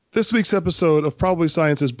This week's episode of Probably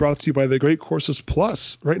Science is brought to you by the Great Courses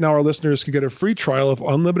Plus. Right now, our listeners can get a free trial of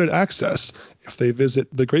unlimited access if they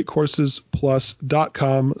visit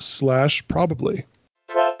thegreatcoursesplus.com/probably.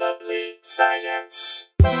 Probably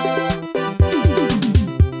Science.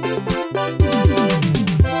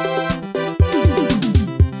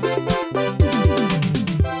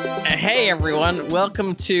 Hey everyone,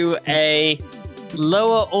 welcome to a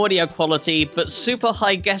lower audio quality but super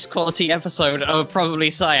high guest quality episode of Probably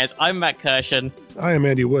Science. I'm Matt Kirshen. I am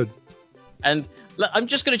Andy Wood. And I'm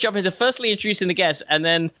just going to jump into firstly introducing the guests, and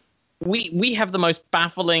then we have the most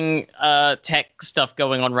baffling tech stuff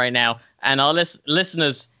going on right now. And our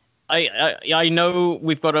listeners, I know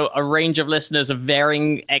we've got a range of listeners of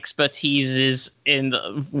varying expertises in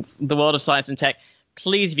the world of science and tech.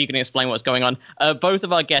 Please, if you can explain what's going on. Both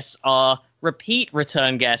of our guests are repeat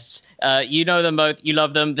return guests. You know them both. You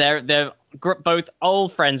love them. They're both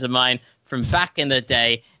old friends of mine from back in the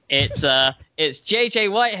day. It's JJ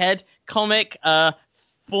Whitehead, comic,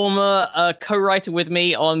 former co-writer with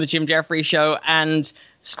me on the Jim Jefferies Show and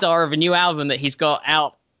star of a new album that he's got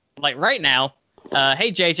out like right now.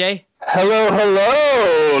 Hey JJ.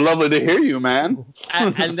 Hello. Lovely to hear you, man.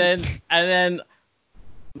 and then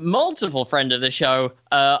multiple friend of the show,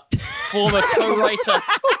 former co-writer.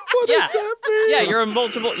 What does that mean? Yeah, you're a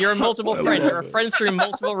multiple friend. You're a friend through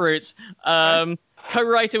multiple routes.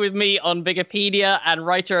 Co-writer with me on Wikipedia and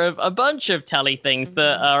writer of a bunch of telly things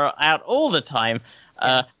that are out all the time,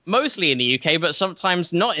 mostly in the UK, but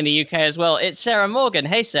sometimes not in the UK as well. It's Sarah Morgan.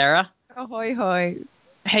 Hey, Sarah. Oh, hi.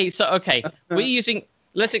 Hey, so, okay,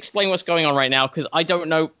 let's explain what's going on right now, because I don't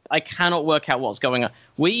know. I cannot work out what's going on.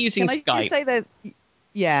 We're using Skype. Can I just say that?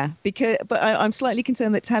 Yeah, but I'm slightly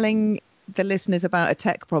concerned that telling the listeners about a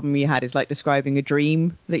tech problem you had is like describing a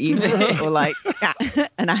dream that you had, or like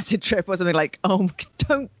an acid trip or something. Like, oh,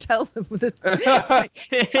 don't tell them. I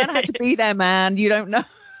had to be there, man. You don't know.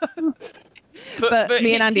 But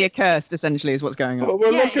me and Andy are cursed, essentially, is what's going on. Well,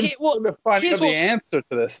 we're looking forward to finding the answer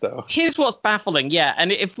to this, though. Here's what's baffling, yeah.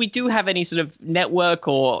 And if we do have any sort of network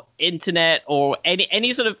or internet or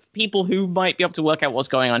any sort of people who might be able to work out what's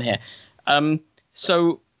going on here,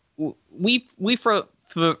 so we for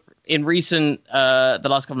in recent the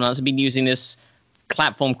last couple of months have been using this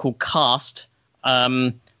platform called Cast,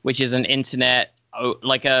 which is an internet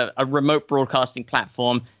like a remote broadcasting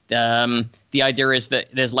platform. The idea is that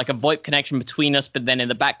there's like a VoIP connection between us, but then in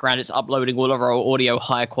the background it's uploading all of our audio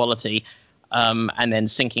higher quality and then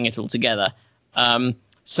syncing it all together.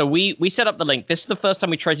 So we set up the link. This is the first time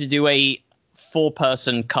we tried to do a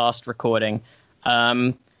 4-person cast recording.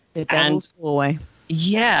 The devil's four-way.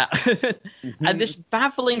 Yeah. And this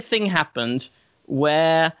baffling thing happened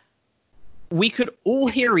where we could all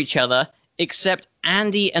hear each other, except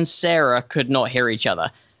Andy and Sarah could not hear each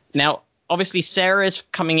other. Now, obviously, Sarah is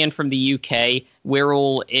coming in from the UK. We're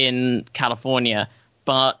all in California.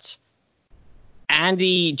 But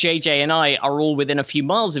Andy, JJ, and I are all within a few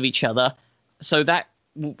miles of each other. So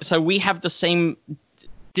we have the same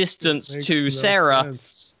distance to Sarah.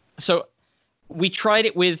 Sense. So we tried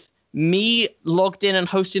it with me logged in and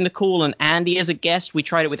hosting the call, and Andy as a guest. We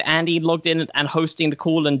tried it with Andy logged in and hosting the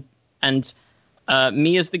call, and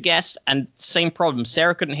me as the guest, and same problem.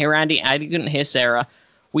 Sarah couldn't hear Andy. Andy couldn't hear Sarah.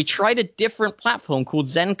 We tried a different platform called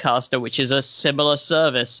Zencastr, which is a similar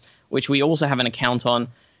service, which we also have an account on,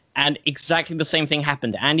 and exactly the same thing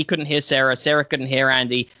happened. Andy couldn't hear Sarah. Sarah couldn't hear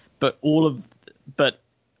Andy, but all of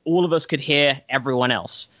us could hear everyone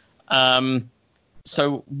else.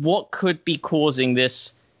 So what could be causing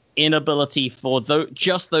this inability for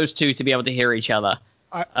just those two to be able to hear each other?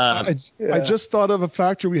 I just thought of a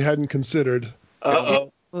factor we hadn't considered.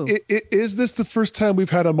 Is this the first time we've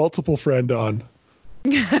had a multiple friend on?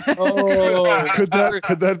 Could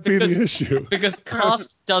that be the issue? Because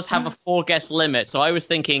Cast does have a 4-guest limit, so I was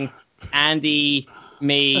thinking Andy,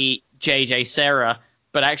 me, JJ, Sarah.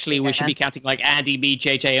 But actually, we should be counting like Andy, me,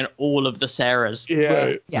 JJ, and all of the Sarahs.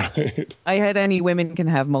 Yeah. Right. I heard only women can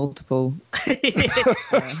have multiple.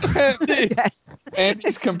 Yes.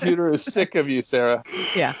 Andy's computer is sick of you, Sarah.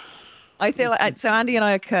 Yeah. I feel like, so Andy and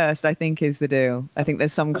I are cursed, I think, is the deal. I think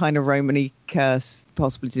there's some kind of Romany curse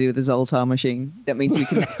possibly to do with the Zoltar machine. That means we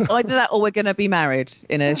can either that or we're going to be married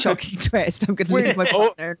in a shocking twist. I'm going to leave my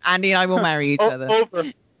partner. Andy and I will marry each other.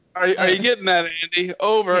 Are you getting that, Andy?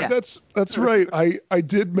 Over. Yeah. That's right. I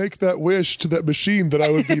did make that wish to that machine that I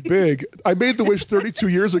would be big. I made the wish 32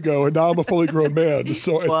 years ago, and now I'm a fully grown man.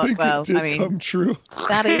 So I think it did come true.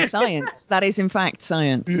 That is science. That is, in fact,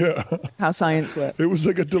 science. Yeah. How science works. It was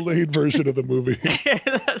like a delayed version of the movie.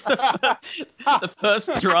 That's the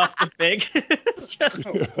first draft of Big. It's just,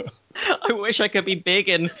 I wish I could be big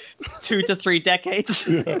in 2 to 3 decades.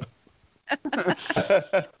 Yeah.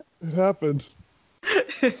 It happened.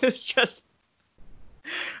 It's just,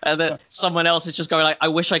 and then someone else is just going like, I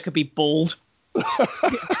wish I could be bald.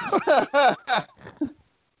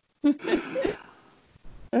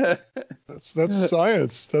 That's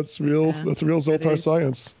science. That's real. Yeah, that's real Zoltar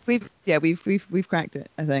science. We've cracked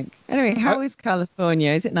it, I think. Anyway, how is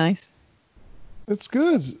California? Is it nice? It's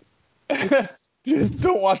good. Just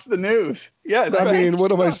don't watch the news. Yeah. I mean,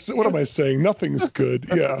 what am I saying? Nothing's good.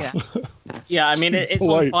 Yeah. Yeah, I mean, it's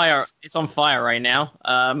on fire. It's on fire right now,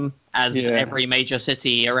 as every major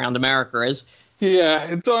city around America is. Yeah,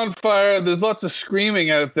 it's on fire. There's lots of screaming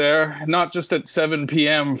out there, not just at 7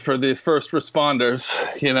 p.m. for the first responders,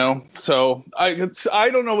 you know. So I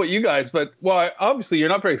don't know what you guys, but obviously you're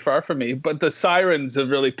not very far from me, but the sirens have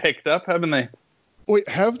really picked up, haven't they? Wait,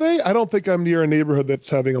 have they? I don't think I'm near a neighborhood that's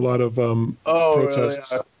having a lot of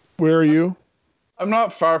protests. Yeah. Where are you? I'm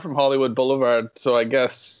not far from Hollywood Boulevard, so I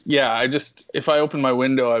guess, if I open my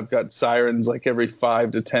window, I've got sirens like every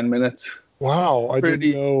 5 to 10 minutes. Wow, I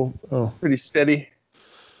didn't know. Oh. Pretty steady.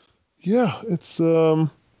 Yeah, it's I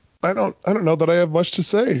don't know that I have much to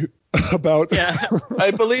say about. Yeah,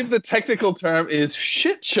 I believe the technical term is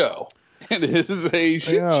shit show. It is a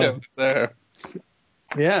shit show there.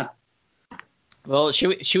 Yeah. Well,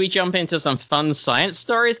 should we jump into some fun science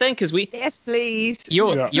stories then? Because yes, please.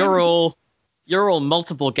 You're all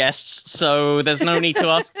multiple guests, so there's no need to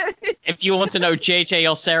ask. If you want to know JJ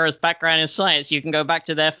or Sarah's background in science, you can go back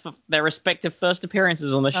to their respective first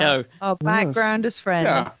appearances on the show. Our background as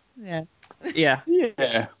friends. Yeah.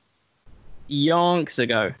 Yonks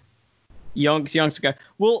ago.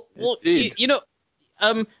 Well,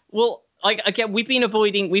 again, we've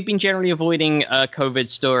been generally avoiding COVID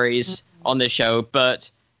stories on this show,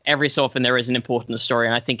 but every so often there is an important story,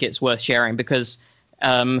 and I think it's worth sharing because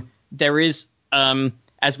there is,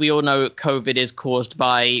 as we all know, COVID is caused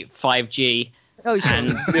by 5G. Oh,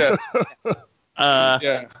 sure.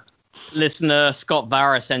 And listener Scott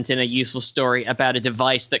Vara sent in a useful story about a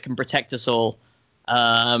device that can protect us all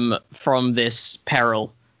from this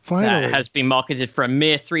peril. Finally. That has been marketed for a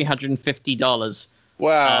mere $350.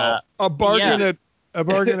 Wow. A bargain at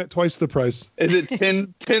twice the price. Is it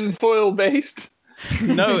tin foil based?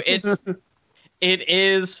 No, it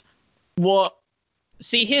is what.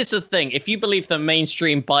 See, here's the thing. If you believe the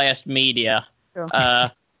mainstream biased media,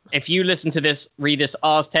 if you read this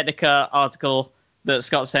Ars Technica article that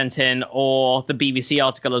Scott sent in, or the BBC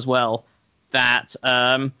article as well, that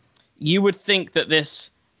you would think that this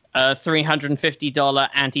 $350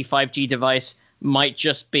 anti-5G device might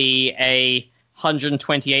just be a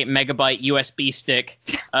 128 megabyte USB stick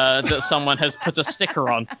that someone has put a sticker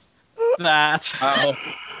on. That. I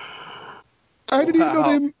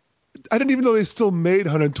didn't even know they still made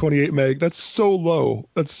 128 meg. That's so low.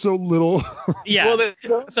 That's so little. Yeah.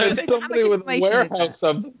 Well, somebody with a warehouse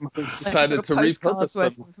of them has decided to repurpose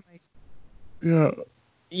them. Yeah.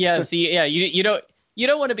 Yeah. See, you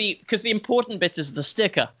don't want to be, because the important bit is the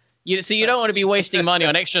sticker. You don't want to be wasting money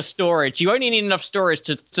on extra storage. You only need enough storage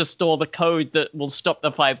to store the code that will stop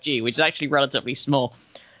the 5G, which is actually relatively small.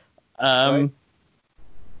 Right.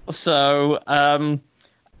 So, and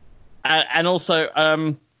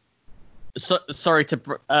also, sorry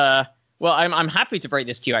to, I'm happy to break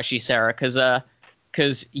this to you actually, Sarah,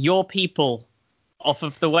 because your people off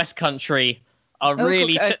of the West Country are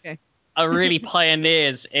really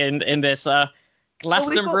pioneers in this.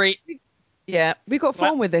 Glastonbury. We got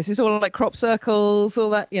fun with this. It's all like crop circles, all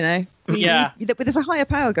that, you know. There's a higher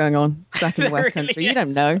power going on back in the West Country. You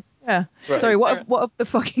don't know. Yeah. Right. Sorry, what have the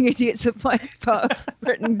fucking idiots of my part of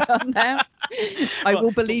Britain done now? I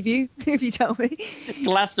will believe you if you tell me.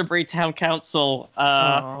 Glastonbury Town Council,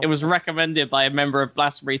 it was recommended by a member of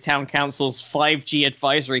Glastonbury Town Council's 5G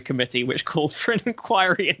Advisory Committee, which called for an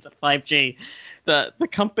inquiry into 5G. The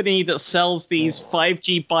company that sells these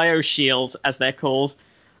 5G bioshields, as they're called,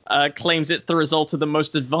 claims it's the result of the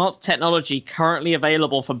most advanced technology currently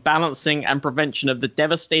available for balancing and prevention of the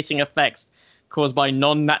devastating effects caused by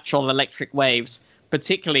non-natural electric waves,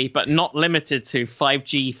 particularly but not limited to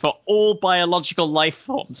 5G for all biological life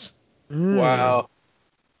forms. Wow.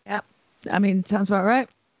 Yep. I mean, sounds about right.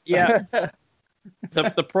 Yeah.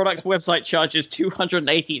 The product's website charges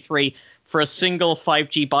 $283 for a single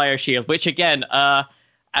 5G bioshield, which again,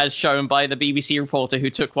 as shown by the BBC reporter who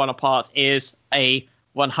took one apart, is a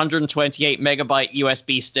 128 megabyte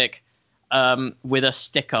USB stick with a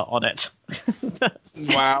sticker on it.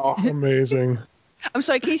 Wow. Amazing. I'm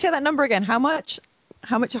sorry, can you say that number again? How much?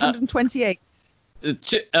 128?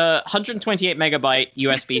 128 megabyte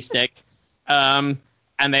USB stick. And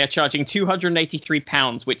they are charging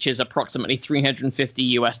 £283, which is approximately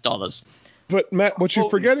 $350. But Matt, what you're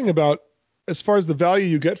forgetting about, as far as the value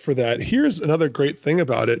you get for that, here's another great thing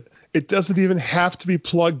about it. It doesn't even have to be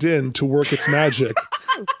plugged in to work its magic.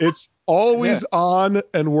 It's always on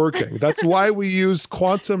and working. That's why we used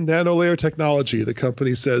quantum nanolayer technology, the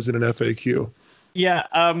company says in an FAQ.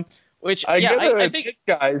 Yeah, which I think,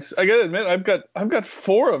 guys, I gotta admit, I've got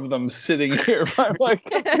 4 of them sitting here. I'm like,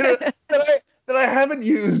 that I haven't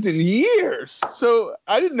used in years. So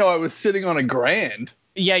I didn't know I was sitting on $1,000.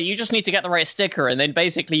 Yeah, you just need to get the right sticker, and then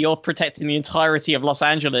basically you're protecting the entirety of Los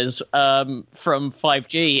Angeles from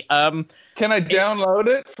 5G. Can I download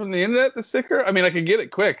it from the internet, the sticker? I mean, I can get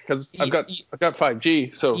it quick because I've got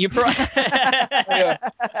 5G. So you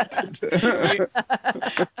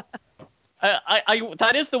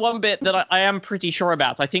that is the one bit that I am pretty sure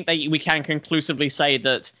about. I think that we can conclusively say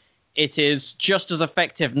that it is just as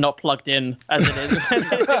effective not plugged in as it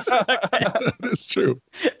is. That's true.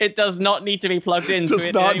 It does not need to be plugged in to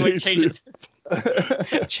in any way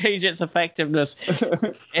change its effectiveness.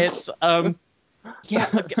 It's I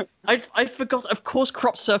forgot. Of course,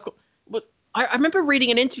 crop circle. I remember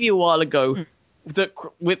reading an interview a while ago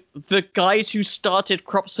with the guys who started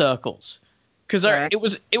crop circles, because it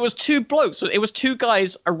was 2 blokes. It was 2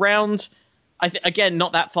 guys around. Again,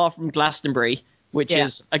 not that far from Glastonbury, which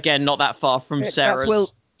is again not that far from Sarah's. Where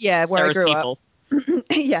Sarah's I grew people. up.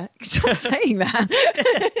 Yeah, stop saying that.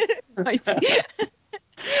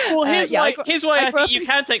 Well, here's why I think you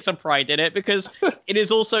can take some pride in it, because it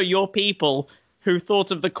is also your people who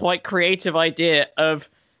thought of the quite creative idea of,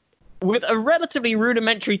 with a relatively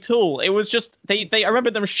rudimentary tool. It was just I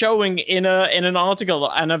remember them showing in an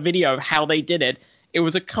article and a video how they did it. It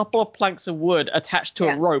was a couple of planks of wood attached to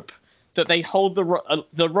a rope that they hold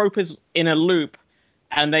the rope is in a loop,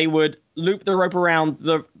 and they would loop the rope around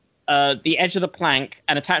the edge of the plank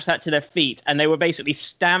and attach that to their feet, and they would basically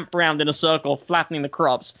stamp around in a circle, flattening the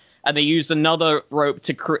crops, and they used another rope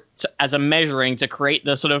as a measuring to create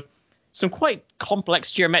the sort of some quite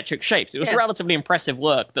complex geometric shapes. It was relatively impressive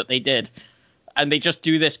work that they did, and they just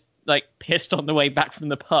do this like pissed on the way back from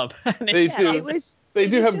the pub. They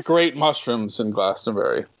do have great mushrooms in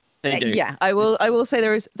Glastonbury. They do. Yeah, I will say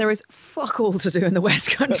there is fuck all to do in the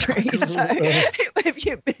West Country. So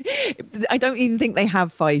I don't even think they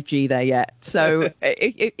have 5G there yet. So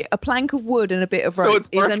a plank of wood and a bit of rope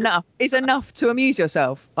is enough to amuse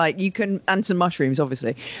yourself. Like, you can, and some mushrooms,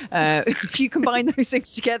 obviously. If you combine those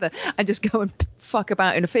things together and just go and fuck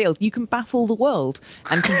about in a field, you can baffle the world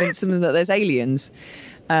and convince them that there's aliens.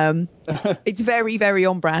 It's very, very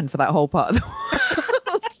on brand for that whole part of the world.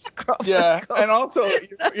 Yeah, and also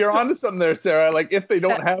you're onto something there, Sarah. Like, if they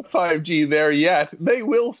don't have 5G there yet, they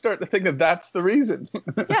will start to think that that's the reason.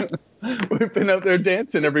 Yeah. We've been out there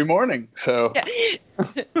dancing every morning, so. Yeah.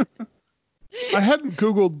 I hadn't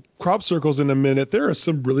Googled crop circles in a minute. There are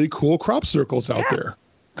some really cool crop circles out there.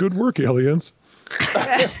 Good work, aliens.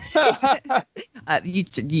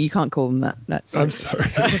 You can't call them that. That's I'm sorry.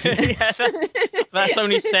 Yeah, that's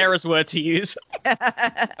only Sarah's word to use.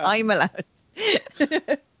 I'm allowed.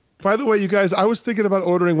 By the way, you guys, I was thinking about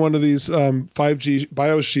ordering one of these 5G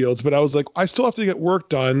BioShields, but I was like, I still have to get work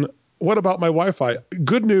done. What about my Wi-Fi?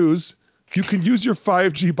 Good news, you can use your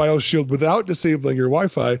 5G BioShield without disabling your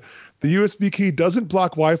Wi-Fi. The USB key doesn't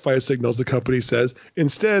block Wi-Fi signals, the company says.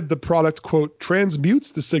 Instead, the product, quote,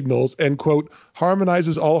 transmutes the signals and, quote,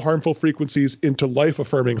 harmonizes all harmful frequencies into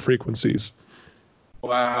life-affirming frequencies.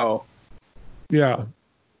 Wow. Yeah.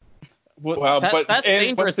 Wow, but that's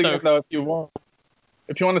dangerous, though.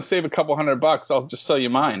 If you want to save a couple $100, I'll just sell you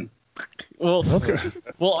mine. Well,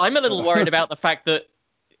 well, I'm a little worried about the fact that,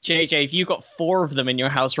 JJ, if you've got 4 of them in your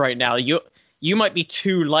house right now, you might be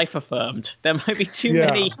too life affirmed. There might be too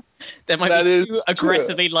many. There might be too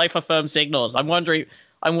aggressively life affirmed signals. I'm worried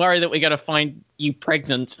that we're going to find you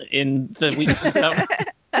pregnant in the weeks to come.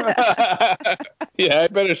 Yeah, I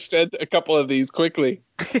better shed a couple of these quickly.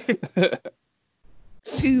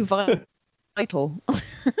 Too vital.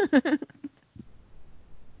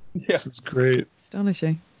 Yeah. This is great.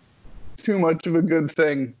 Astonishing. Too much of a good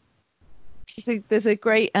thing. So there's a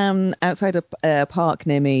great outside a park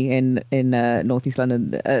near me in northeast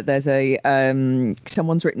London. There's a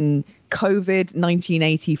someone's written COVID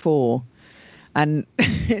 1984, and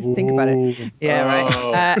think about it. Yeah,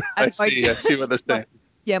 right. I see what they're saying.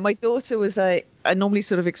 Yeah, my daughter was I normally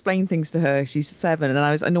sort of explain things to her. She's 7,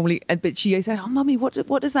 and but she said, "Oh, mummy, what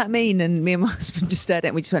does that mean?" And me and my husband just stared at it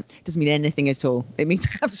and we just went, "It doesn't mean anything at all. It means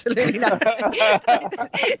absolutely nothing.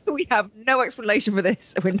 We have no explanation for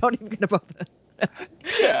this. We're not even going to bother."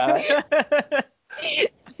 Yeah.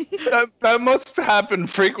 That must happen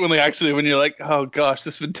frequently, actually, when you're like, oh gosh,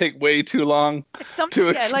 this would take way too long to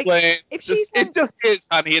explain. Like, if she's it just is,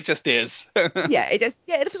 honey. It just is. If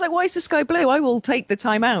it's like, why is the sky blue? I will take the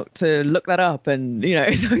time out to look that up, and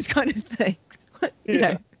those kind of things.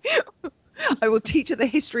 I will teach her the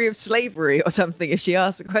history of slavery or something if she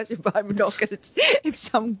asks a question, but I'm not going to. If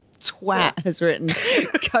some twat has written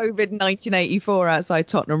COVID 1984 outside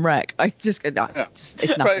Tottenham Rec, I just go, no, it's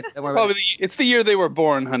nothing. Right. Don't worry about it. It's the year they were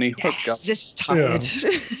born, honey. Yeah, Let's go. it's just tired.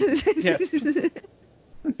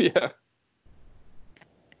 Yeah.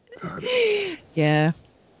 Yeah.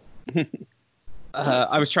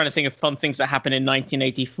 I was trying to think of fun things that happened in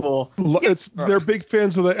 1984. They're big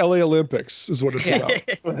fans of the LA Olympics, is what it's about.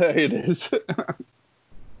 It is.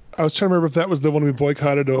 I was trying to remember if that was the one we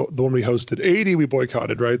boycotted or the one we hosted. 80 we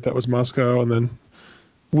boycotted, right? That was Moscow, and then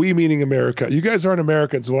we meaning America. You guys aren't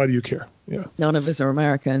Americans. Why do you care? Yeah. None of us are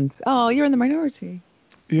Americans. Oh, you're in the minority.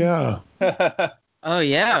 Yeah. Oh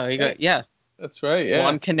yeah, That's right. Yeah.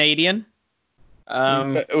 One Canadian.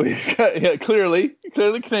 We've got clearly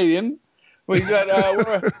Canadian. We got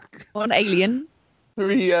One alien.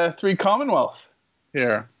 three Commonwealth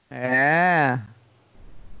here. Yeah.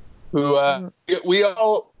 Who we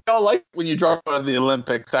all like when you drop out of the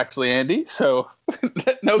Olympics, actually, Andy. So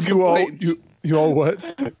no complaints. You all what?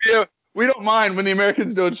 Yeah, we don't mind when the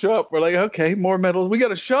Americans don't show up. We're like, okay, more medals. We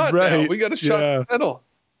got a shot now. We got a shot at the medal.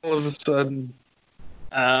 All of a sudden.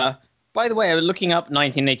 By the way, I was looking up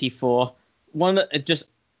 1984.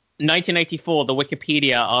 1984, the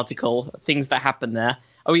Wikipedia article, things that happened there.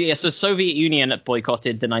 Oh yeah, so Soviet Union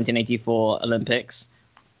boycotted the 1984 Olympics,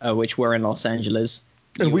 which were in Los Angeles.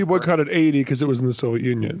 And we boycotted 80 because it was in the Soviet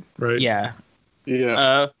Union, right? Yeah.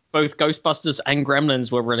 Yeah. Both Ghostbusters and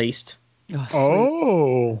Gremlins were released.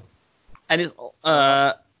 Oh. And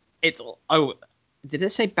did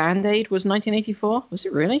it say Band-Aid was 1984? Was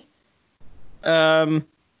it really? And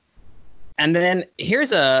then here's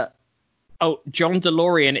John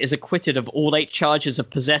DeLorean is acquitted of all 8 charges of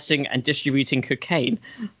possessing and distributing cocaine.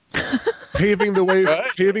 Paving the way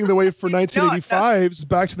for 1985's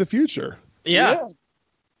Back to the Future. Yeah.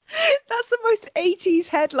 That's the most 80s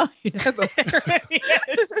headline ever.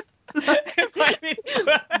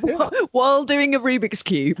 While doing a Rubik's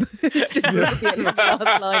Cube. It's just the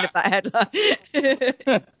last line of that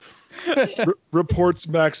headline. Reports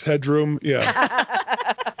max headroom. Yeah.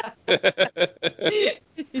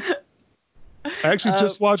 I actually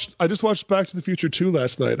just watched Back to the Future 2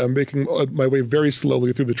 last night. I'm making my way very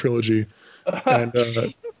slowly through the trilogy. And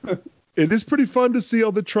it is pretty fun to see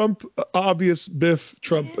all the obvious Biff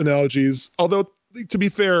Trump analogies. Although, to be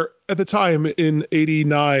fair, at the time in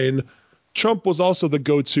 89, Trump was also the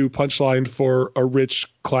go-to punchline for a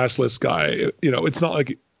rich, classless guy. It's not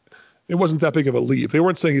like it wasn't that big of a leap. They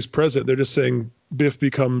weren't saying he's president. They're just saying Biff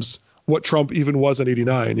becomes what Trump even was in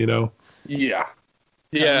 89, Yeah.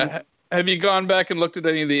 Yeah. Have you gone back and looked at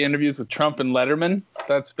any of the interviews with Trump and Letterman?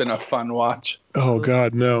 That's been a fun watch. Oh,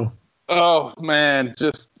 God, no. Oh, man.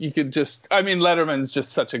 Letterman's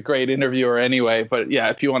just such a great interviewer anyway. But, yeah,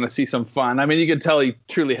 if you want to see some fun. I mean, you could tell he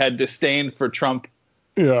truly had disdain for Trump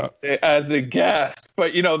as a guest.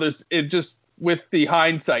 But, there's it just with the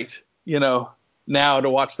hindsight, now to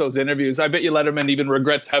watch those interviews. I bet you Letterman even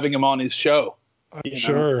regrets having him on his show. I'm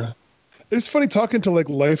sure. It's funny talking to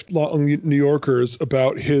lifelong New Yorkers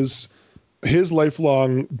about his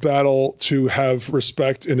lifelong battle to have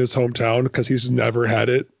respect in his hometown because he's never had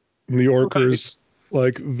it. New Yorkers,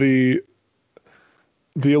 like the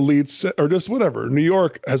elites or just whatever. New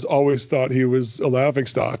York has always thought he was a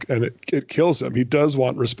laughingstock, and it kills him. He does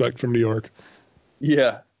want respect from New York.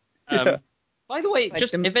 Yeah. By the way,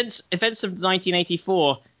 just events of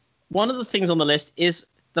 1984. One of the things on the list is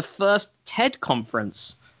the first TED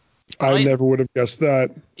conference. Right? I never would have guessed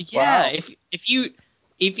that. Yeah, wow. If you'd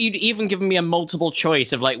even given me a multiple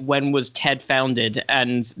choice of like when was TED founded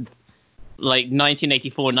and like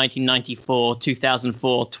 1984, 1994,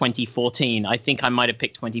 2004, 2014, I think I might have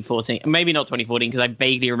picked 2014. Maybe not 2014 because I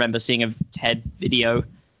vaguely remember seeing a TED video.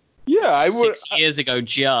 Yeah, I would 6 years ago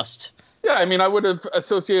just. Yeah, I mean, I would have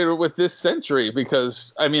associated it with this century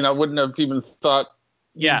because I wouldn't have even thought.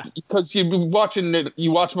 Yeah. Because you watch most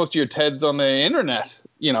of your TEDs on the internet,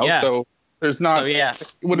 so there's not. So, yeah.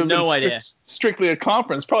 It would have been idea. Strictly a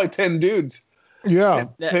conference, probably 10 dudes. Yeah.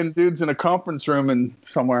 10 dudes in a conference room and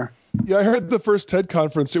somewhere. Yeah, I heard the first TED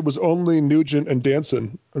conference, it was only Nugent and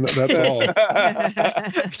Danson, and that's all.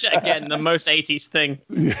 Which, again, the most 80s thing.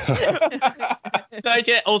 Yeah.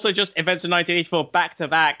 Also, just events in 1984 back to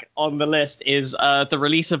back on the list is the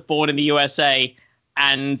release of Born in the USA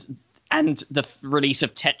and the release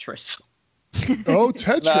of Tetris. Oh,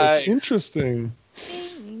 Tetris. Nice. Interesting.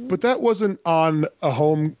 But that wasn't on a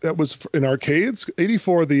home that was in arcades.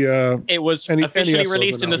 84, It was NES officially wasn't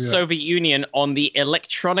released in the out, yeah. Soviet Union on the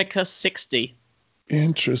Electronica 60,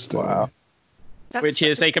 Interesting. Wow. which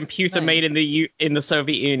is a computer made in the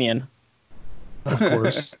Soviet Union. Of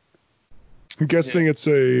course. I'm guessing it's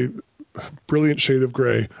a brilliant shade of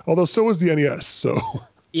gray. Although so is the NES, so.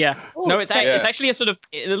 Yeah. No, it's yeah. actually a sort of.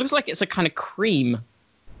 It looks like it's a kind of cream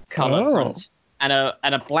color Oh. front and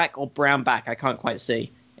a black or brown back. I can't quite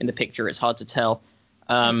see in the picture. It's hard to tell.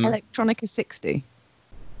 Electronica 60.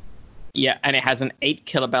 Yeah, and it has an 8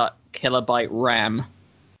 kilobyte RAM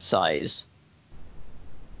size.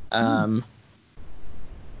 That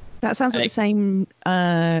sounds like the same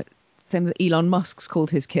that Elon Musk's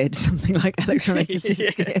called his kid, something like Electronica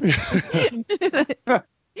 60.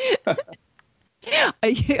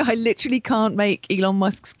 I literally can't make Elon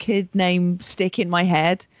Musk's kid name stick in my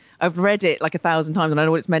head. I've read it like 1,000 times and I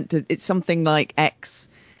know what it's meant to. It's something like X.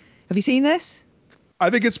 Have you seen this? I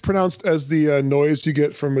think it's pronounced as the noise you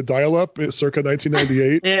get from a dial-up circa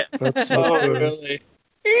 1998. Yeah. That's Oh, what really?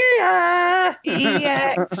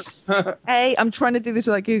 EX. A. I'm trying to do this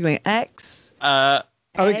without Googling. X. I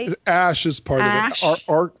think Ash is part Ash. of it.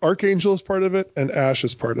 Archangel is part of it, and Ash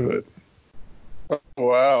is part of it.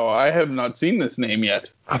 Wow, I have not seen this name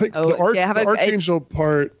yet. I think Oh, the yeah, the Archangel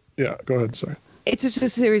part. Yeah, go ahead. Sorry. It's just a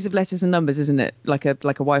series of letters and numbers, isn't it? Like a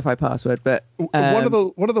Wi-Fi password, but one of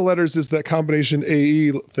the letters is that combination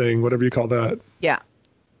AE thing, whatever you call that. yeah,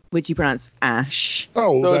 which you pronounce Ash.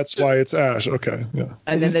 Oh, So that's why it's Ash. Okay, yeah.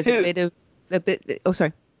 And then there's a bit. Oh,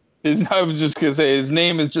 sorry. I was just gonna say his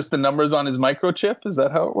name is just the numbers on his microchip. Is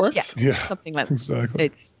that how it works? Yeah. Yeah, Something like that.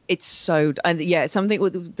 exactly. It's so and yeah, something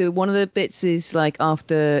with one of the bits is like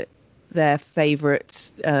after their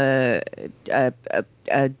favorite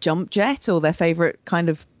jump jet or their favorite kind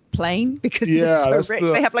of plane because Yeah, they're that's so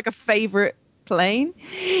rich. They have like a favorite plane.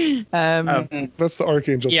 That's the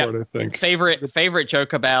Archangel Yeah. part, I think. Favorite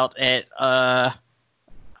joke about it. Yeah,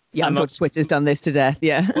 I'm sure Twitter's done this to death.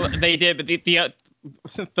 Yeah. Well, they did, but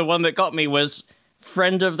the one that got me was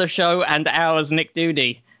friend of the show and ours, Nick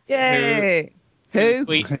Doody. Yay. Who?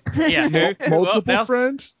 Yeah, who? Multiple Well,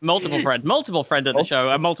 friend? multiple friend of the show,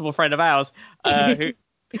 a multiple friend of ours. But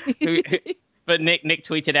Nick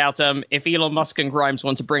tweeted out, if Elon Musk and Grimes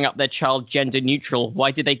want to bring up their child gender neutral,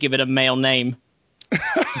 why did they give it a male name?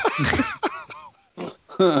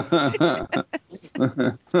 That's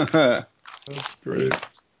great.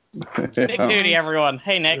 Nick Doody, everyone.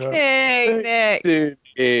 Hey, Nick. Yeah. Hey, Nick. Dude,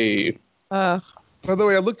 hey. By the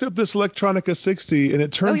way, I looked up this Electronica 60, and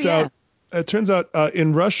it turns yeah. out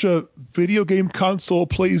in Russia, video game console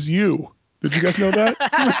plays you. Did you guys know that?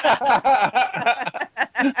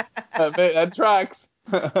 That tracks.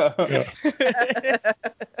 Yeah.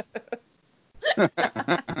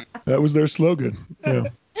 That was their slogan. Yeah.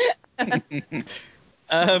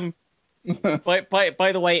 By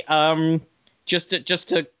the way, just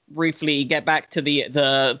to briefly get back to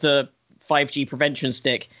the 5G prevention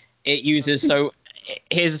stick, it uses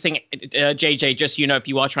here's the thing, JJ, just so you know, if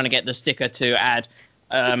you are trying to get the sticker to add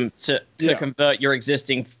to convert your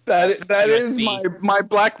existing That is USB. my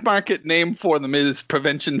black market name for them is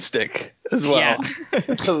prevention stick as well. Yeah.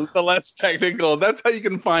 the less technical. That's how you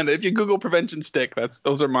can find it. If you Google prevention stick,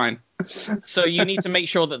 those are mine. So you need to make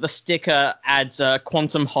sure that the sticker adds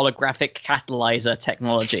quantum holographic catalyzer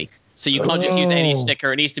technology. So you can't just use any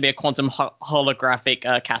sticker. It needs to be a quantum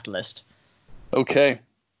holographic catalyst. Okay.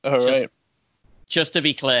 All right. Just to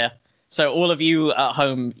be clear. So all of you at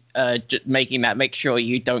home making that, make sure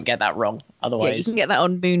you don't get that wrong. Yeah, you Otherwise, can get that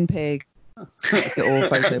on Moonpig or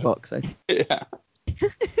Photobox. Yeah.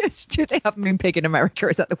 Do they have Moonpig in America?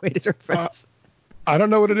 Is that the weirdest reference? I don't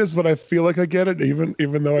know what it is, but I feel like I get it, even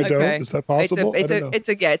though I don't. Is that possible?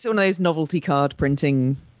 It's one of those novelty card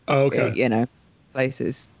printing, Oh, okay.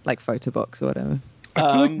 Places like Photobox or whatever.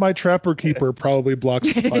 I feel like my Trapper Keeper probably blocks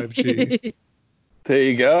 5G. There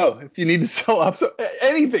you go. If you need to sell off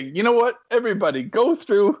anything, you know what? Everybody go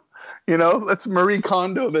through, let's Marie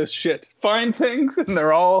Kondo this shit. Find things and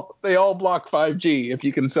they all block 5G if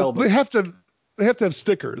you can sell them. They have to have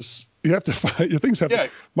stickers. You have to find your things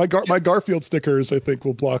have my Garfield stickers I think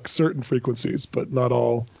will block certain frequencies, but not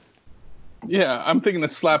all. Yeah, I'm thinking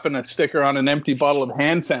of slapping a sticker on an empty bottle of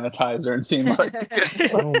hand sanitizer and seeing what I can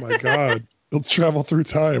get. Oh my god. He'll travel through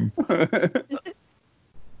time.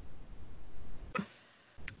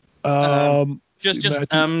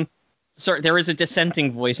 Sorry, there is a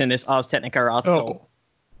dissenting voice in this Ars Technica article.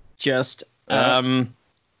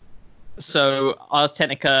 So Ars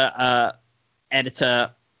Technica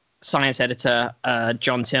science editor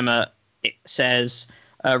John Timmer says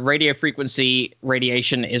radio frequency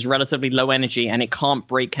radiation is relatively low energy and it can't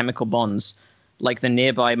break chemical bonds. Like the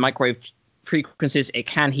nearby microwave frequencies, it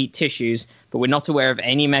can heat tissues, but we're not aware of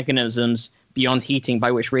any mechanisms beyond heating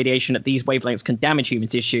by which radiation at these wavelengths can damage human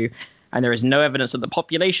tissue. And there is no evidence at the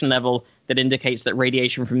population level that indicates that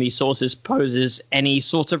radiation from these sources poses any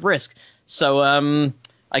sort of risk. So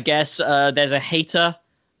I guess there's a hater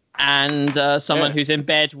and someone who's in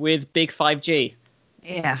bed with big 5G.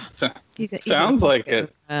 Yeah. Sounds like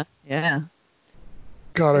it. Yeah.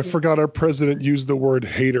 God, I forgot our president used the word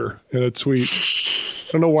hater in a tweet.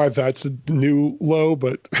 I don't know why that's a new low,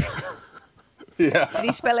 but... Yeah. Did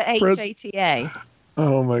he spell it H-A-T-A?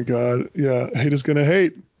 Oh, my God. Yeah, haters gonna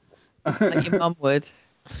hate. Like your mum would.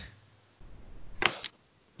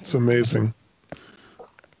 It's amazing.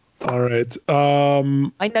 All right.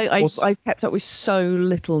 I know I've kept up with so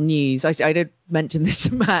little news. I did mention this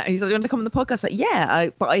to Matt. He's like, "You want to come on the podcast?" Like, yeah.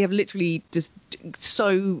 But I have literally just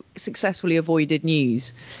so successfully avoided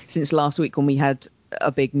news since last week when we had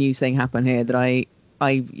a big news thing happen here that I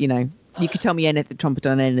you could tell me anything, Trump had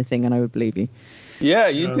done anything, and I would believe you. Yeah,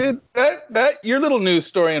 you did. That your little news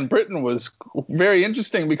story in Britain was very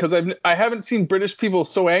interesting because I haven't seen British people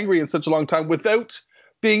so angry in such a long time without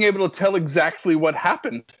being able to tell exactly what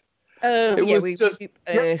happened. An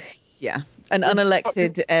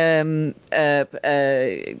unelected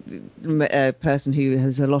person who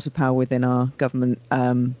has a lot of power within our government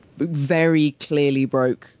very clearly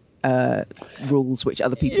broke rules which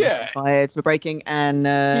other people have been fired for breaking, and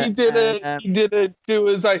he did a do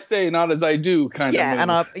as I say, not as I do kind of move.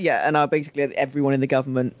 And our basically everyone in the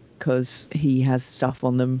government, because he has stuff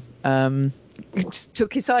on them,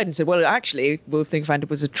 took his side and said, well, actually, we'll think found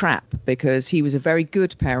it was a trap because he was a very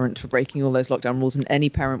good parent for breaking all those lockdown rules, and any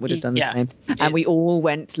parent would have done the same. And we all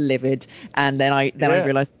went livid. And then I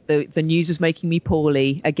realized the news is making me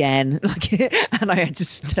poorly again, and I had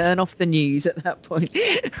to turn off the news at that point.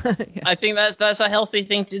 I think that's a healthy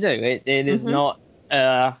thing to do. It is not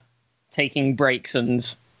taking breaks and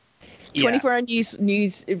 24-hour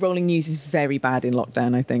news rolling news is very bad in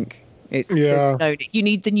lockdown, I think. You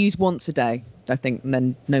need the news once a day, I think, and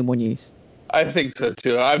then no more news. I think so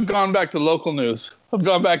too. I've gone back to local news. I've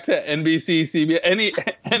gone back to NBC, CBS,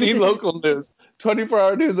 any local news.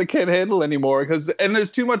 24-hour news I can't handle anymore and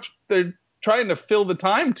there's too much. They're trying to fill the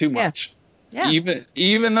time too much. Yeah.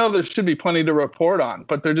 Even though there should be plenty to report on,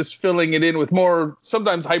 but they're just filling it in with more,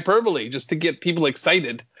 sometimes hyperbole, just to get people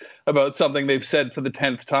excited about something they've said for the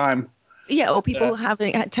 10th time. Yeah, or people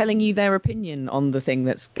telling you their opinion on the thing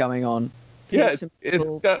that's going on. Yeah, it's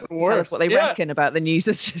gotten worse. Tell us what they reckon about the news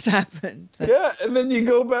that's just happened. So. Yeah, and then you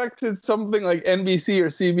go back to something like NBC or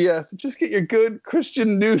CBS. Just get your good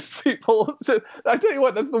Christian news people. I tell you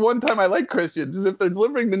what, that's the one time I like Christians, is if they're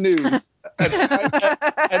delivering the news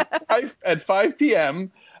at 5 p.m.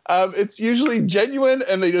 It's usually genuine,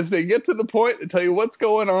 and they get to the point, they tell you what's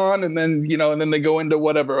going on, and then they go into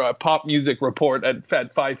whatever a pop music report at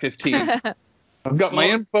 5:15. I've got my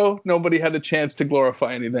info. Nobody had a chance to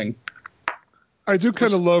glorify anything. I do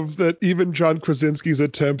kind of love that even John Krasinski's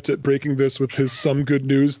attempt at breaking this with his Some Good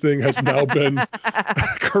News thing has now been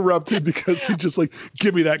corrupted because he just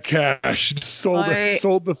give me that cash. Sold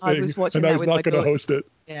the thing, and now he's not going to host it.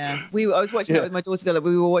 Yeah, I was watching that with my daughter.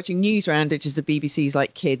 We were watching Newsround, which is the BBC's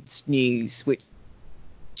kids news, which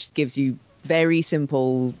gives you very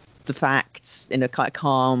simple the facts in a kind of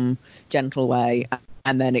calm, gentle way.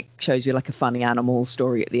 And then it shows you a funny animal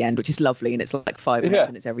story at the end, which is lovely, and it's 5 minutes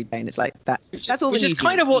and it's every day, and it's that's all. Which is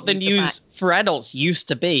kind of what the news for adults used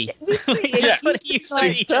to be. It used to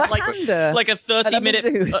be just a 30-minute,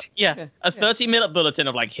 a 30-minute bulletin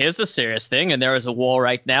of here's the serious thing, and there is a war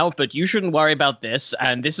right now, but you shouldn't worry about this,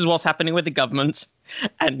 and this is what's happening with the government,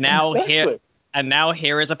 and now here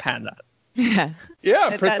is a panda. Yeah,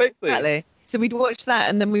 precisely. Exactly. So we'd watch that,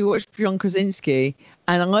 and then we watched John Krasinski,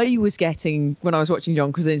 and I was getting, when I was watching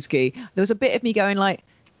John Krasinski, there was a bit of me going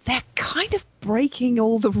they're kind of breaking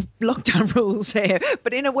all the lockdown rules here,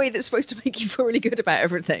 but in a way that's supposed to make you feel really good about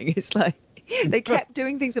everything. It's they kept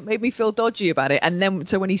doing things that made me feel dodgy about it, and then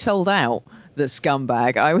so when he sold out, the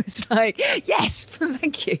scumbag, I was yes,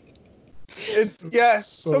 thank you.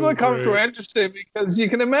 Some of the comments were interesting because you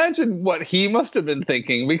can imagine what he must have been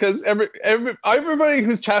thinking, because everybody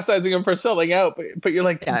who's chastising him for selling out, but you're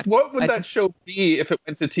what would that show be if it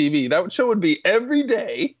went to TV? That show would be every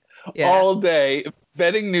day all day,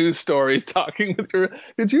 vetting news stories, talking with her.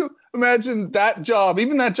 Could you imagine that job,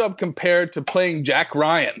 even that job compared to playing Jack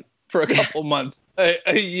Ryan for a couple months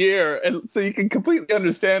a year? And so you can completely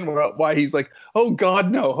understand why he's like, oh God,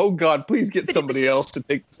 no. Oh God, please get somebody else to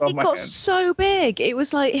take this off my It got hands. so big. It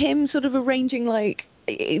was like him sort of arranging like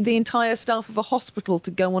the entire staff of a hospital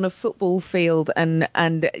to go on a football field and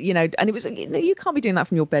you know, and it was, you can't be doing that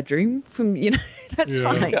from your bedroom, that's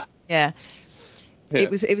fine. Yeah. It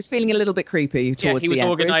was feeling a little bit creepy towards the end. He was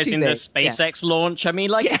organising the SpaceX launch. I mean,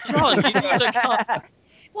 like, John, you can't.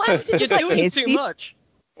 What happened to just doing like too much.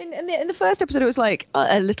 In the first episode, it was like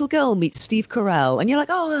a little girl meets Steve Carell, and you're like,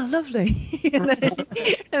 oh, lovely. and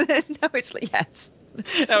then now it's like, yes.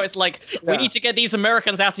 No, it's like, we need to get these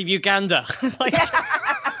Americans out of Uganda. Like,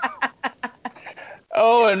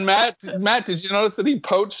 oh, and Matt, did you notice that he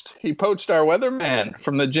poached our weatherman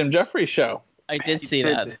from the Jim Jeffries show? I did see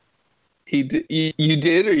that. He did. You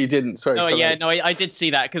did or you didn't? Sorry. Oh yeah, no, I did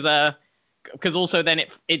see that because also then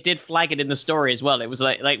it did flag it in the story as well. It was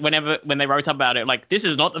like when they wrote about it, like, this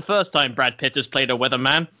is not the first time Brad Pitt has played a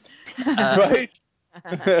weatherman. Right.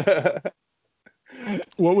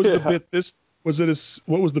 What was the bit?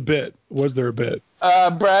 What was the bit? Was there a bit?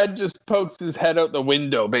 Brad just pokes his head out the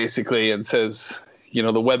window basically and says, you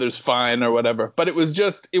know, the weather's fine or whatever. But it was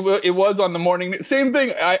just, it was on the morning. Same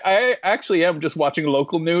thing. I actually am just watching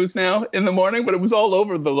local news now in the morning, but it was all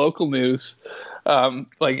over the local news.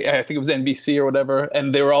 Like, I think it was NBC or whatever.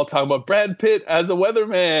 And they were all talking about Brad Pitt as a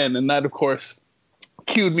weatherman. And that, of course,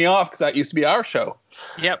 cued me off because that used to be our show.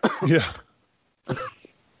 Yep. Yeah.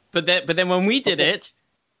 But then when we did it,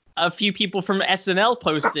 a few people from SNL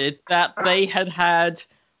posted that they had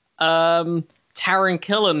Taron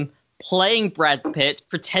Killen playing Brad Pitt,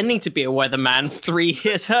 pretending to be a weatherman 3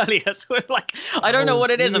 years earlier. So we're like, I don't know what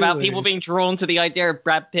it is about people being drawn to the idea of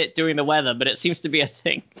Brad Pitt doing the weather, but it seems to be a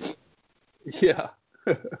thing. Yeah.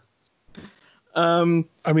 I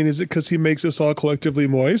mean, is it because he makes us all collectively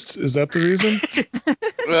moist? Is that the reason?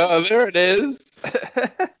 Well, there it is.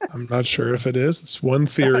 I'm not sure if it is. It's one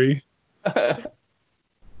theory.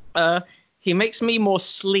 He makes me more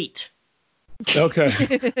sleet. Okay.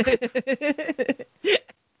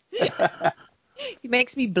 He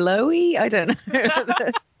makes me blowy. I don't know.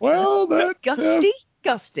 Well, that Gusty. Yeah.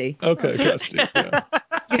 Gusty. Okay, gusty. Yeah.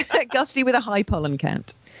 Gusty with a high pollen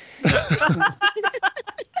count.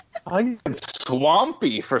 I get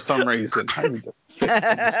swampy for some reason. I need to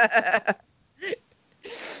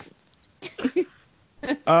fix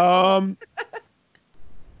this.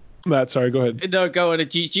 Matt, sorry, go ahead. No, go on.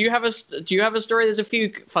 Do you have a story? There's a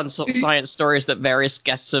few fun science stories that various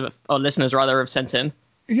guests or listeners rather have sent in.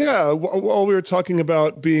 Yeah, while we were talking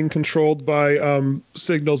about being controlled by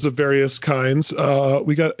signals of various kinds,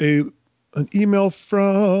 we got an email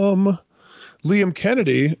from Liam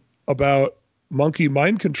Kennedy about monkey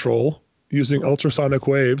mind control using ultrasonic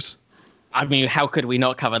waves. I mean, how could we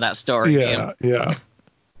not cover that story? Yeah.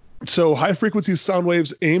 So high-frequency sound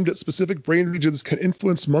waves aimed at specific brain regions can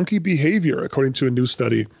influence monkey behavior, according to a new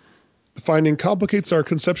study. The finding complicates our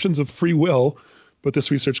conceptions of free will, but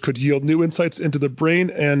this research could yield new insights into the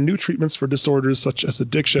brain and new treatments for disorders such as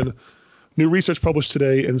addiction. New research published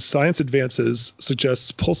today in Science Advances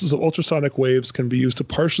suggests pulses of ultrasonic waves can be used to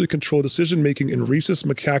partially control decision-making in rhesus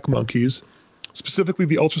macaque monkeys. Specifically,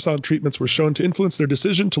 the ultrasound treatments were shown to influence their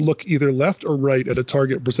decision to look either left or right at a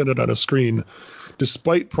target presented on a screen,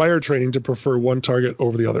 despite prior training to prefer one target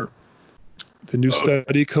over the other. The new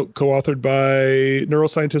study, co-authored by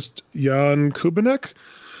neuroscientist Jan Kubinek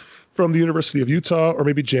from the University of Utah, or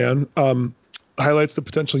maybe Jan, highlights the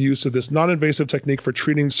potential use of this non-invasive technique for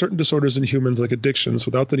treating certain disorders in humans like addictions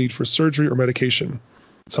without the need for surgery or medication.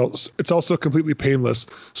 It's also completely painless,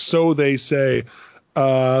 so they say.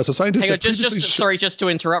 So scientists Hang on, just to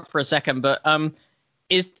interrupt for a second, but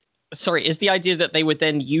is the idea that they would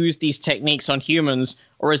then use these techniques on humans,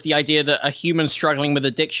 or is the idea that a human struggling with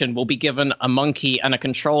addiction will be given a monkey and a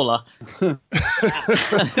controller?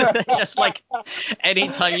 Just like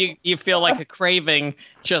anytime you feel like a craving,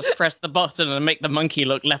 just press the button and make the monkey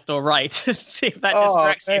look left or right. See if that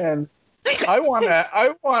distracts you. I want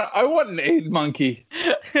an aid monkey.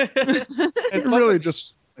 It really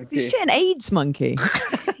just. You say an AIDS monkey?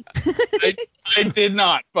 I did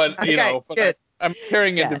not, but okay, but I'm a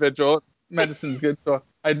caring individual. Medicine's good, so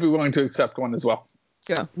I'd be willing to accept one as well.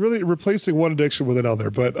 Yeah. Really replacing one addiction with another,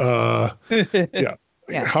 but yeah.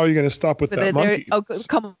 How are you going to stop with that monkey? Oh,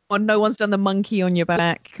 come on, no one's done the monkey on your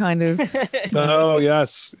back kind of. Oh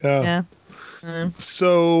yes, yeah.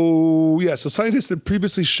 So scientists had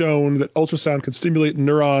previously shown that ultrasound can stimulate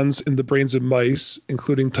neurons in the brains of mice,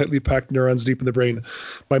 including tightly packed neurons deep in the brain.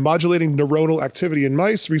 By modulating neuronal activity in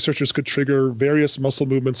mice, researchers could trigger various muscle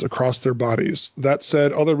movements across their bodies. That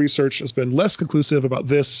said, other research has been less conclusive about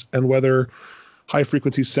this and whether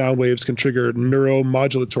high-frequency sound waves can trigger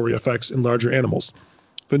neuromodulatory effects in larger animals.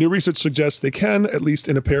 The new research suggests they can, at least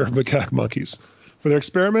in a pair of macaque monkeys. For their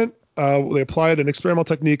experiment, they applied an experimental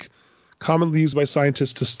technique commonly used by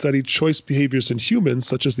scientists to study choice behaviors in humans,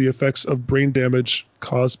 such as the effects of brain damage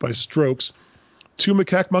caused by strokes. 2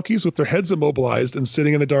 macaque monkeys with their heads immobilized and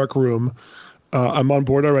sitting in a dark room, I'm on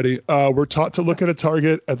board already, were taught to look at a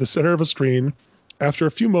target at the center of a screen. After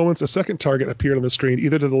a few moments, a second target appeared on the screen,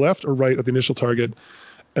 either to the left or right of the initial target,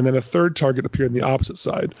 and then a third target appeared on the opposite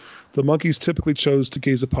side. The monkeys typically chose to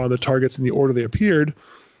gaze upon the targets in the order they appeared,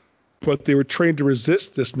 but they were trained to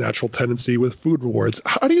resist this natural tendency with food rewards.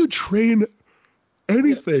 How do you train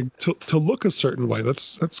anything to look a certain way?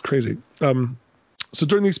 That's crazy. So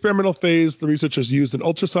during the experimental phase, the researchers used an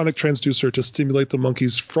ultrasonic transducer to stimulate the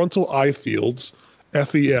monkeys' frontal eye fields,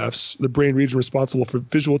 FEFs, the brain region responsible for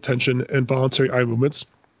visual attention and voluntary eye movements.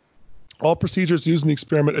 All procedures used in the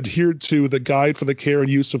experiment adhered to the Guide for the Care and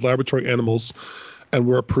Use of Laboratory Animals and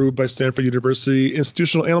were approved by Stanford University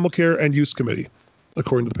Institutional Animal Care and Use Committee,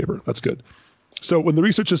 according to the paper. That's good. So when the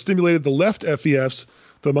researchers stimulated the left FEFs,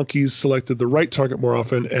 the monkeys selected the right target more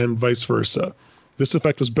often and vice versa. This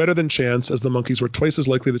effect was better than chance, as the monkeys were twice as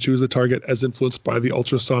likely to choose the target as influenced by the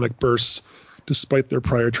ultrasonic bursts, despite their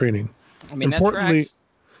prior training. I mean, Importantly,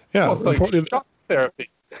 Almost like shock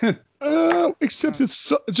therapy. Except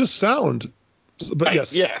it's just sound. But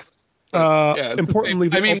yes. Yes. Importantly,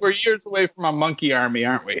 I mean, we're years away from a monkey army,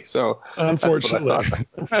 aren't we? So unfortunately,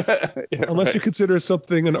 yeah, unless you consider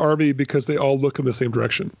something an army because they all look in the same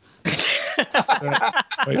direction.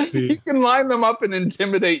 You can line them up and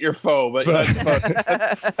intimidate your foe, but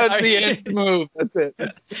that's the end move. That's it.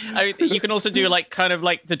 I mean, you can also do kind of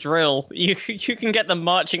like the drill. You can get them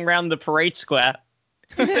marching around the parade square.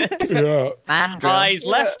 Yeah. Eyes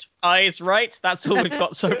left, eyes right. That's all we've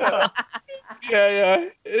got so far. Yeah.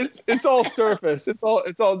 It's all surface. It's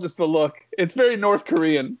all just a look. It's very North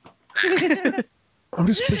Korean. I'm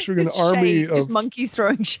just picturing an army of just monkeys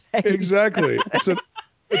throwing shade. Exactly.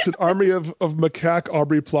 It's an army of macaque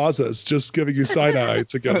Aubrey Plazas just giving you side eye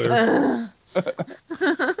together.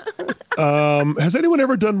 Has anyone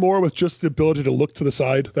ever done more with just the ability to look to the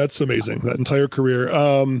side? That's amazing. That entire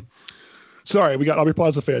career. Sorry, we got Aubrey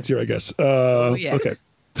Plaza fans here, I guess. Yeah. Okay.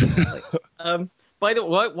 By the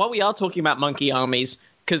way, while we are talking about monkey armies,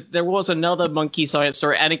 because there was another monkey science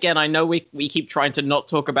story, and again, I know we keep trying to not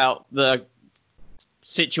talk about the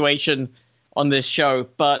situation on this show,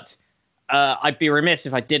 but I'd be remiss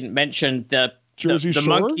if I didn't mention the Jersey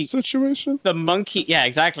Shore monkey situation. The monkey, yeah,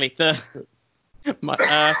 exactly. The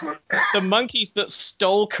monkeys that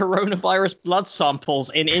stole coronavirus blood samples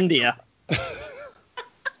in India.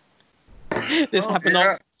 This happened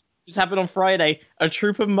on Friday. A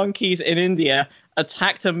troop of monkeys in India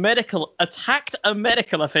attacked a medical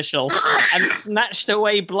official and snatched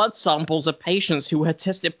away blood samples of patients who had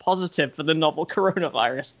tested positive for the novel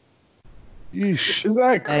coronavirus. Yeesh.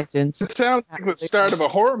 It sounds like the start of a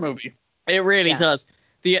horror movie. It really does.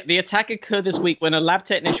 The attack occurred this week when a lab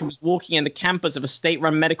technician was walking in the campus of a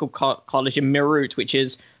state-run medical college in Meerut, which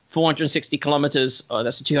is 460 kilometers,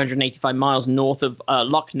 that's 285 miles north of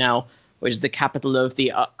Lucknow, which is the capital of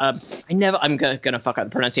the I'm gonna fuck up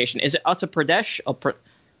the pronunciation. Is it Uttar Pradesh or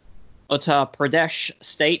Uttar Pradesh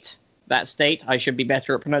state? That state. I should be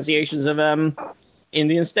better at pronunciations of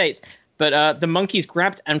Indian states. But the monkeys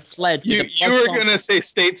grabbed and fled. You were gonna say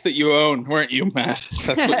states that you own, weren't you, Matt?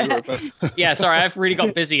 That's what you were about. Yeah, sorry, I've really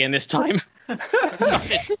got busy in this time.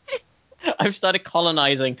 I've started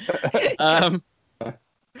colonizing.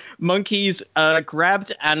 Monkeys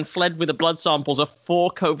grabbed and fled with the blood samples of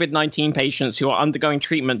 4 COVID-19 patients who are undergoing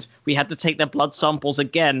treatment. We had to take their blood samples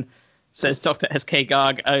again, says Dr. S.K.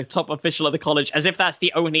 Garg, a top official of the college, as if that's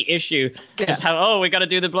the only issue. Yeah. Just how, we got to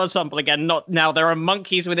do the blood sample again. Not now. There are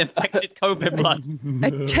monkeys with infected COVID blood.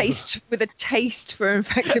 A taste for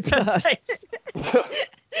infected blood.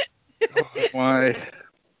 Why?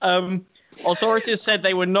 Authorities said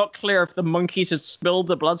they were not clear if the monkeys had spilled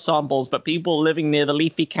the blood samples, but people living near the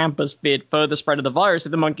leafy campus feared further spread of the virus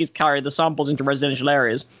if the monkeys carried the samples into residential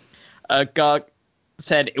areas. Garg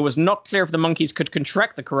said it was not clear if the monkeys could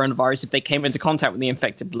contract the coronavirus if they came into contact with the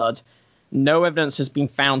infected blood. No evidence has been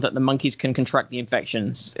found that the monkeys can contract the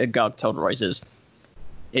infections, Garg told Reuters.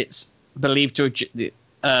 It's believed to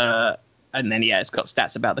and then it's got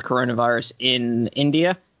stats about the coronavirus in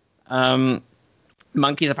India.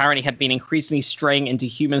 monkeys apparently had been increasingly straying into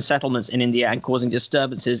human settlements in India and causing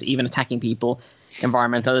disturbances, even attacking people.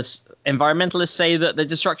 Environmentalists say that the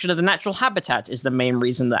destruction of the natural habitat is the main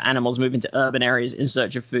reason that animals move into urban areas in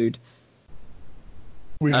search of food.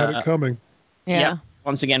 We had it coming. Yeah. Yep.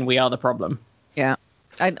 Once again, we are the problem. Yeah.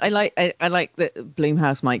 I like that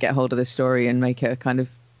Bloomhouse might get hold of this story and make a kind of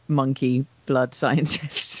monkey blood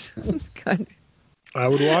scientist. kind of. I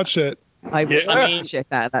would watch it. I would appreciate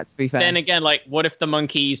that, to be fair. Then again, like, what if the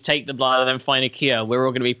monkeys take the blood and then find a cure? We're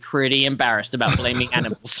all going to be pretty embarrassed about blaming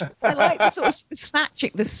animals. I like the sort of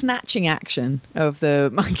snatching action of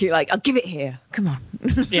the monkey. Like, I'll give it here. Come on.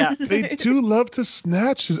 Yeah. They do love to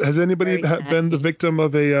snatch. Has anybody been the victim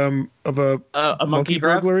of a monkey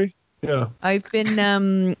grab? burglary? Yeah. I've been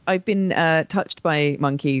touched by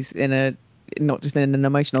monkeys not just in an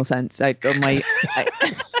emotional sense. I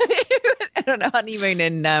on a honeymoon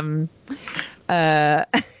in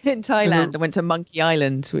Thailand. I went to Monkey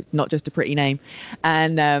Island, which not just a pretty name.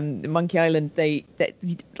 And Monkey Island, they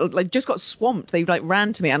like just got swamped. They like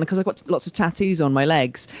ran to me, and because I've got lots of tattoos on my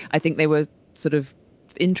legs, I think they were sort of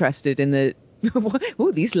interested in the.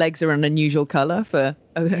 Oh, these legs are an unusual color for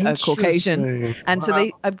a Caucasian. And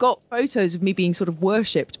so I've got photos of me being sort of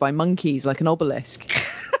worshipped by monkeys like an obelisk.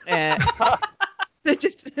 They're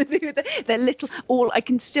little. I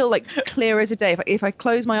can still, like, clear as a day. If I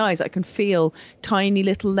close my eyes, I can feel tiny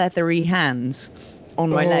little leathery hands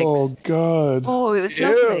on my legs. Oh God. Oh, it was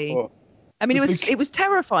lovely. I mean, it was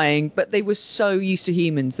terrifying, but they were so used to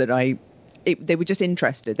humans that they were just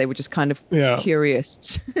interested. They were just kind of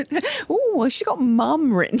curious. Oh, she's got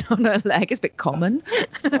mum written on her leg. It's a bit common.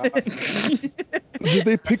 Did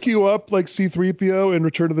they pick you up like C-3PO in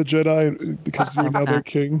Return of the Jedi because you're now their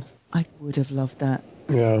king? I would have loved that.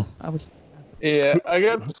 Yeah. I would. Yeah, I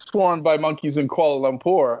got swarmed by monkeys in Kuala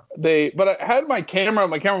Lumpur. But I had my camera.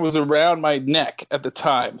 My camera was around my neck at the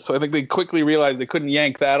time, so I think they quickly realized they couldn't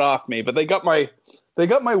yank that off me. But they got my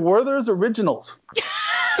Werther's Originals.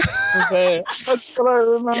 Okay, that's what I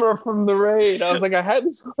remember from the raid. I was like, I had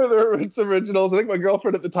these Werther's Originals. I think my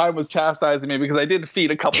girlfriend at the time was chastising me because I did feed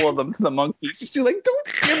a couple of them to the monkeys. She's like, "Don't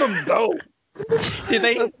give them those."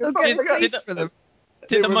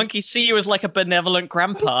 Did the monkey see you as like a benevolent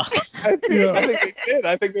grandpa? I think they did.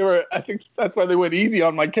 I think that's why they went easy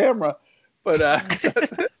on my camera. But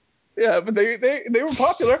but they were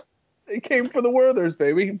popular. They came for the Werthers,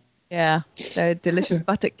 baby. Yeah, they're delicious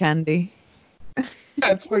buttock candy.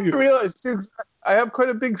 That's what you realize too. I have quite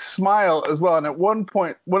a big smile as well. And at one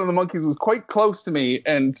point, one of the monkeys was quite close to me,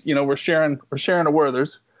 and we're sharing a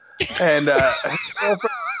Werther's, and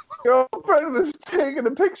girlfriend was taking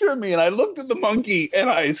a picture of me, and I looked at the monkey and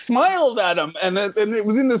I smiled at him, and it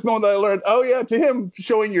was in this moment that I learned, oh yeah, to him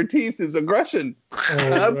showing your teeth is aggression.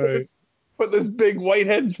 Right. Put this big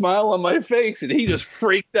whitehead smile on my face, and he just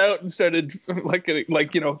freaked out and started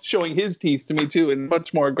showing his teeth to me too, and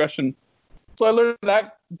much more aggression. So I learned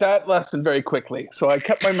that lesson very quickly. So I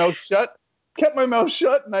kept my mouth shut,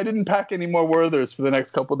 and I didn't pack any more Werthers for the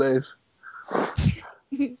next couple days.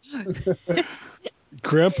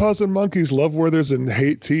 Grandpas and monkeys love Werthers and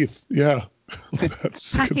hate teeth. Yeah.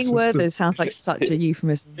 That's packing consistent. Werthers sounds like such a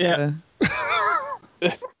euphemism. Yeah.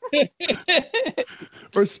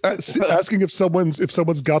 Or asking if someone's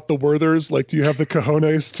got the Werthers, like, do you have the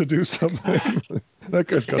cojones to do something? That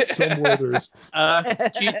guy's got some Werthers.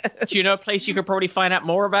 Do you know a place you could probably find out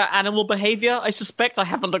more about animal behavior? I suspect. I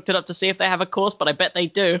haven't looked it up to see if they have a course, but I bet they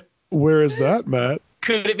do. Where is that, Matt?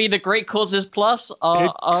 Could it be the Great Causes Plus,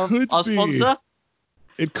 our sponsor?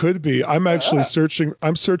 It could be. I'm actually searching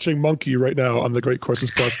monkey right now on the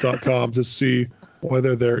greatcoursesplus.com to see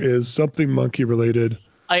whether there is something monkey related.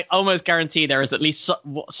 I almost guarantee there is at least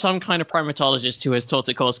some kind of primatologist who has taught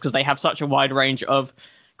a course, because they have such a wide range of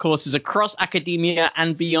courses across academia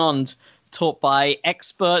and beyond, taught by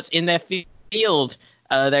experts in their field.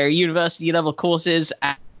 They're university level courses,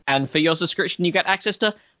 and for your subscription you get access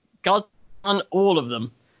to God on all of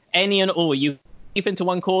them, any and all. You keep into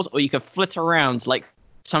one course, or you could flit around like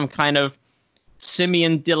some kind of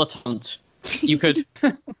simian dilettante. You could.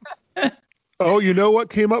 Oh, you know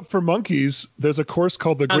what came up for monkeys? There's a course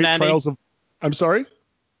called the Great Trials of. I'm sorry.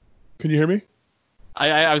 Can you hear me?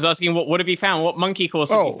 I was asking what have you found? What monkey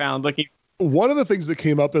course have you found? One of the things that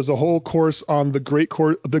came up is a whole course on the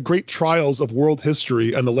great trials of world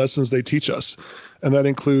history and the lessons they teach us, and that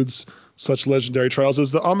includes such legendary trials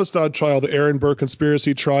as the Amistad trial, the Aaron Burr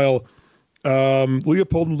conspiracy trial,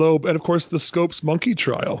 Leopold and Loeb, and of course the Scopes monkey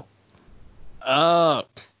trial.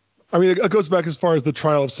 I mean, it goes back as far as the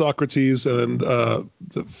trial of Socrates and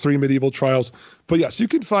the 3 medieval trials. But yes, you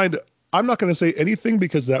can find, I'm not going to say anything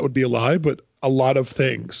because that would be a lie, but a lot of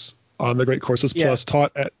things on the Great Courses Yeah. Plus,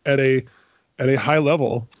 taught at a high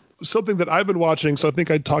level. Something that I've been watching, so I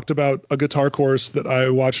think I talked about a guitar course that I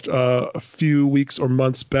watched a few weeks or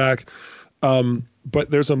months back, but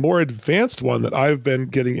there's a more advanced one that I've been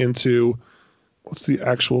getting into. What's the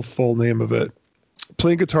actual full name of it?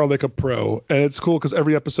 Playing Guitar Like a Pro. And it's cool because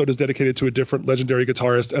every episode is dedicated to a different legendary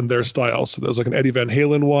guitarist and their style. So there's like an Eddie Van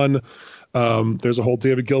Halen one. There's a whole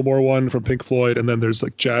David Gilmour one from Pink Floyd. And then there's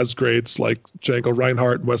like jazz greats like Django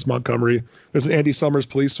Reinhardt and Wes Montgomery. There's an Andy Summers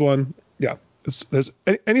Police one. Yeah. There's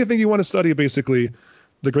anything you want to study, basically,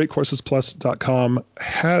 thegreatcoursesplus.com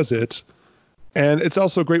has it. And it's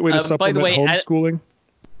also a great way to supplement homeschooling.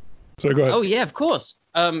 Sorry, go ahead. Oh, yeah, of course.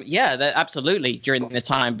 Absolutely. During the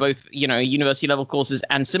time, both, university level courses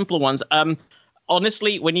and simpler ones.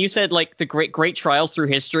 Honestly, when you said like the great trials through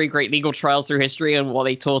history, great legal trials through history and what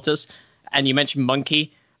they taught us, and you mentioned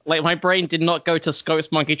Monkey, like my brain did not go to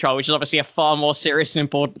Scope's Monkey trial, which is obviously a far more serious and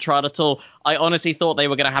important trial at all. I honestly thought they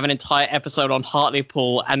were going to have an entire episode on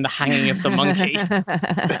Hartlepool and the hanging of the monkey.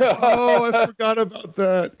 Oh, I forgot about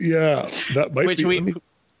that. Yeah, that might be.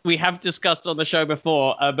 We have discussed on the show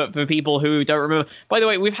before, but for people who don't remember, by the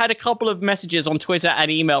way, we've had a couple of messages on Twitter and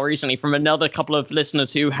email recently from another couple of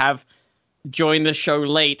listeners who have joined the show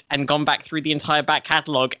late and gone back through the entire back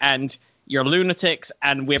catalog, and you're lunatics,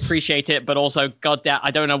 and we appreciate it, but also, goddamn, I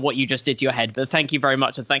don't know what you just did to your head, but thank you very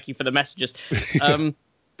much, and thank you for the messages.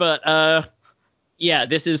 Yeah,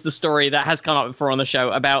 this is the story that has come up before on the show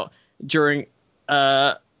about during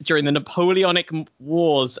the Napoleonic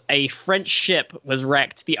Wars, a French ship was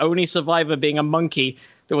wrecked, the only survivor being a monkey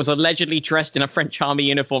that was allegedly dressed in a French army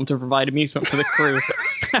uniform to provide amusement for the crew.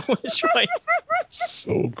 That was right.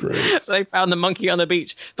 So great. They found the monkey on the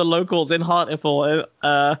beach. The locals in Hartlepool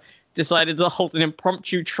decided to hold an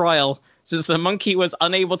impromptu trial. Since the monkey was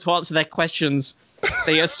unable to answer their questions,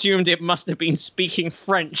 they assumed it must have been speaking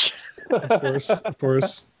French. Of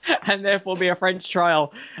course. And therefore be a French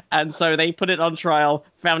trial. And so they put it on trial,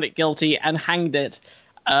 found it guilty, and hanged it.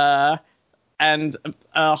 The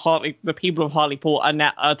people of Hartlepool are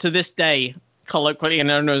now, to this day, colloquially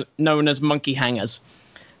known as monkey hangers.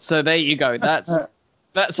 So there you go. That's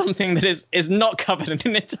something that is not covered in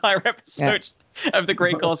an entire episode of the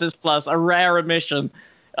Great Courses Plus, a rare omission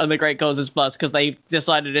on the Great Courses Plus, because they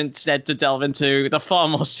decided instead to delve into the far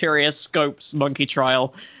more serious Scopes monkey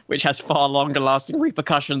trial, which has far longer lasting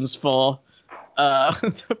repercussions for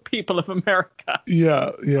the people of America.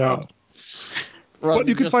 Yeah. But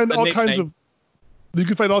you can find all kinds of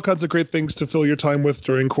great things to fill your time with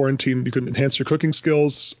during quarantine. You can enhance your cooking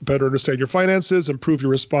skills, better understand your finances, improve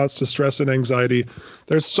your response to stress and anxiety.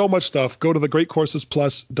 There's so much stuff. Go to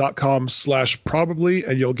thegreatcoursesplus.com/probably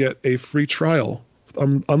and you'll get a free trial.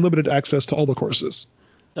 Unlimited access to all the courses.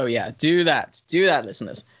 Oh yeah, do that,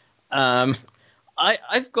 listeners. I've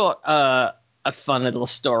got a fun little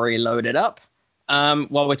story loaded up.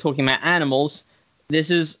 While we're talking about animals, this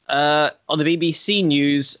is on the BBC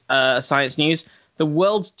News, Science News. The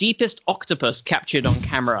world's deepest octopus captured on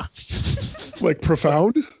camera. Like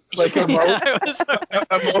profound? Like emotionally?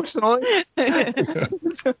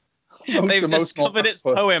 They've discovered its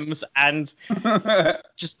poems, and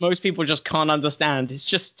just most people just can't understand. It's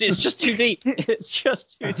just too deep. It's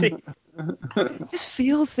just too deep. It just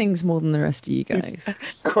feels things more than the rest of you guys.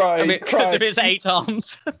 Because of his 8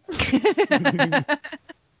 arms.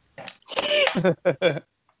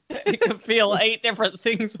 It can feel 8 different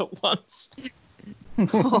things at once.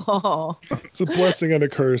 Oh. It's a blessing and a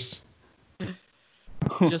curse.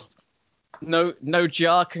 Just no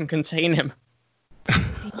jar can contain him.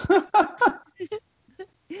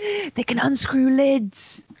 They can unscrew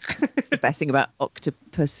lids. It's the best thing about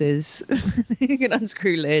octopuses. You can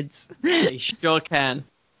unscrew lids. They sure can.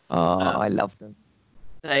 Oh, I love them.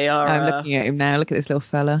 They are. I'm looking at him now. Look at this little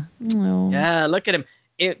fella. Oh. Yeah, look at him.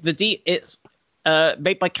 It's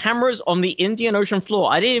made by cameras on the Indian Ocean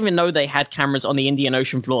floor. I didn't even know they had cameras on the Indian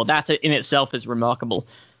Ocean floor. That in itself is remarkable.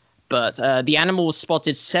 But the animal was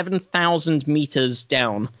spotted 7,000 meters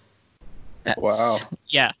down. Wow.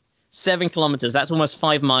 Yeah, 7 kilometers. That's almost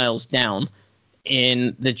 5 miles down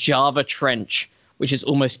in the Java Trench, which is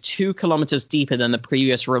almost 2 kilometers deeper than the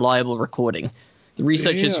previous reliable recording. The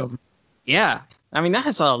researchers,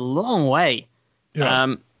 that's a long way.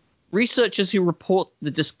 Yeah. Researchers who report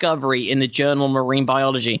the discovery in the journal Marine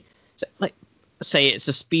Biology say it's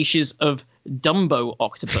a species of Dumbo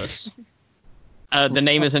octopus. The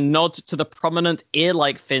name is a nod to the prominent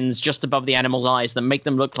ear-like fins just above the animal's eyes that make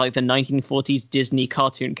them look like the 1940s Disney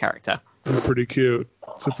cartoon character. It's pretty cute.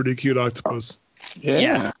 It's a pretty cute octopus.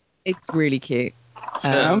 Yeah. It's really cute.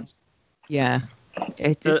 Yeah.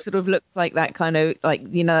 It just sort of looks like that kind of, like,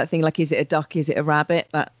 that thing, like, is it a duck, is it a rabbit?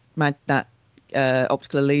 That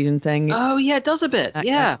optical illusion thing. Oh yeah, it does a bit. That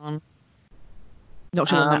Yeah. goes on. Not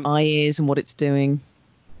sure what that eye is and what it's doing.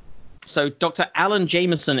 So Dr. Alan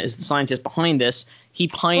Jameson is the scientist behind this. He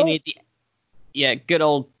pioneered good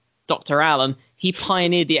old Dr. Alan. He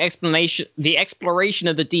pioneered the exploration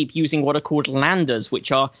of the deep using what are called landers,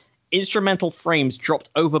 which are instrumental frames dropped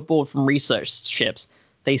overboard from research ships.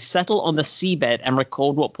 They settle on the seabed and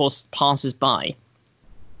record what passes by.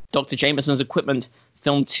 Dr. Jameson's equipment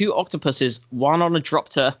filmed 2 octopuses, one on a drop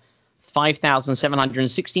to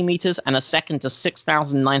 5,760 meters and a second to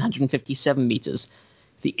 6,957 meters.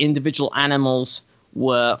 The individual animals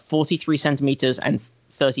were 43 centimeters and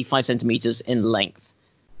 35 centimeters in length.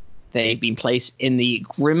 They've been placed in the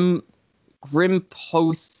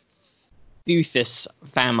Grimpotheuthis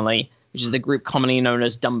family, which is the group commonly known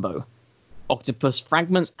as Dumbo. Octopus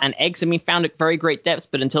fragments and eggs have been found at very great depths,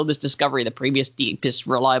 but until this discovery, the previous deepest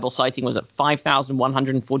reliable sighting was at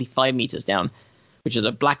 5,145 meters down, which is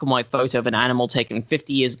a black and white photo of an animal taken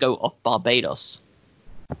 50 years ago off Barbados.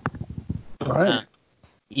 Right.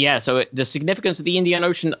 So the significance of the Indian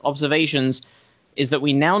Ocean observations is that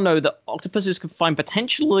we now know that octopuses can find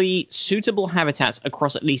potentially suitable habitats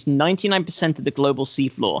across at least 99% of the global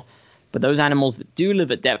seafloor. But those animals that do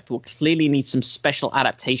live at depth will clearly need some special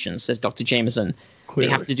adaptations, says Dr. Jameson. Clearly.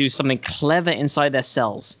 They have to do something clever inside their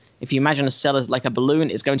cells. If you imagine a cell as like a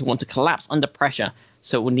balloon, it's going to want to collapse under pressure,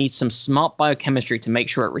 so it will need some smart biochemistry to make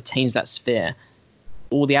sure it retains that sphere.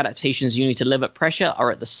 All the adaptations you need to live at pressure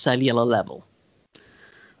are at the cellular level.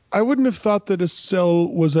 I wouldn't have thought that a cell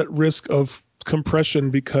was at risk of compression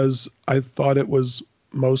because I thought it was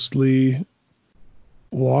mostly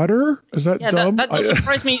water. Is that dumb? That does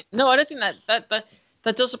surprise me. No, I don't think that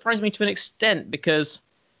does surprise me to an extent because,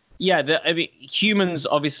 humans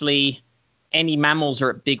obviously, any mammals are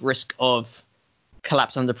at big risk of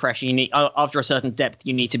collapse under pressure. You need after a certain depth,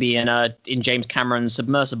 you need to be in James Cameron's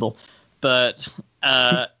submersible. But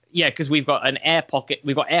because we've got an air pocket,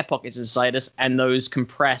 we've got air pockets inside us, and those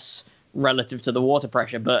compress relative to the water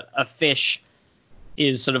pressure. But a fish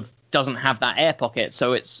doesn't have that air pocket,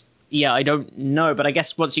 so it's. Yeah, I don't know, but I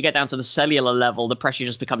guess once you get down to the cellular level, the pressure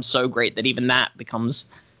just becomes so great that even that becomes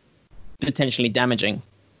potentially damaging.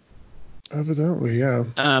 Evidently, yeah.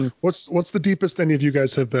 What's the deepest any of you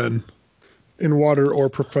guys have been in water or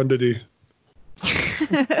profundity? You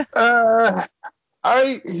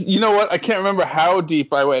know what? I can't remember how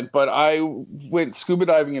deep I went, but I went scuba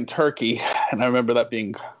diving in Turkey, and I remember that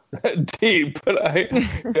being deep, but I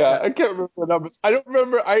can't remember the numbers. I don't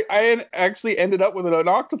remember. I actually ended up with an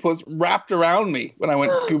octopus wrapped around me when I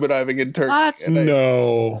went scuba diving in Turkey. What?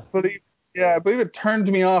 No. I believe it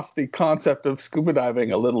turned me off the concept of scuba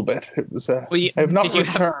diving a little bit. It was. I have not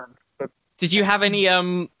returned. Did you have any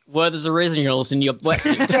Werther's Originals in your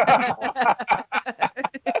wetsuit?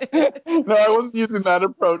 No, I wasn't using that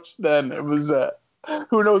approach then. It was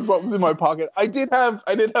who knows what was in my pocket. I did have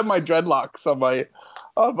my dreadlocks on my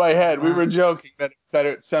head. Wow. We were joking that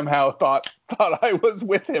it somehow thought I was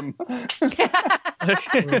with him.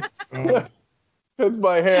 Because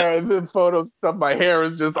my hair, the photos of my hair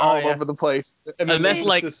is just all over the place, and then there's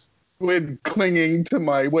like this squid clinging to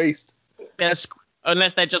my waist.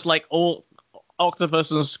 Unless they're just like all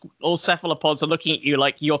octopus and all cephalopods are looking at you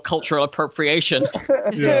like your cultural appropriation.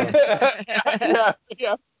 Yeah.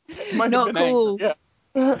 Not cool.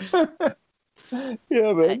 Yeah,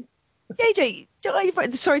 man. JJ,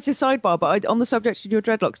 sorry to sidebar, but on the subject of your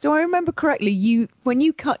dreadlocks, do I remember correctly? When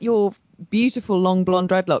you cut your beautiful long blonde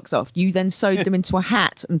dreadlocks off, you then sewed them into a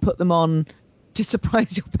hat and put them on to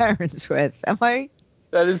surprise your parents with. Am I?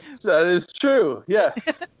 That is true.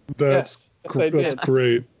 Yes. That's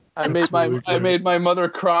great. I made my mother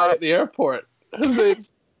cry at the airport. They'd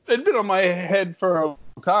been on my head for a long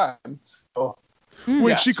time. So.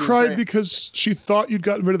 Wait, she cried because she thought you'd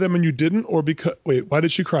gotten rid of them and you didn't, or because why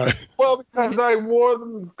did she cry? Well, because I wore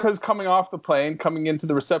them. Because coming off the plane, coming into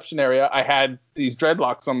the reception area, I had these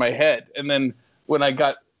dreadlocks on my head, and then when I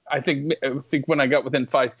got, I think when I got within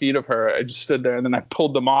 5 feet of her, I just stood there, and then I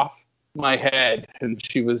pulled them off my head, and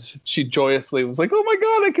she joyously was like, "Oh my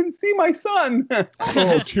God, I can see my son!"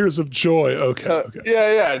 Oh, tears of joy. Okay.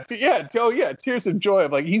 Yeah. Oh yeah, tears of joy.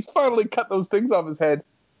 I'm like, he's finally cut those things off his head.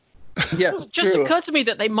 Yes, it just occurred to me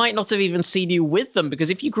that they might not have even seen you with them, because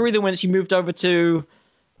if you grew them once you moved over to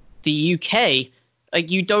the UK, like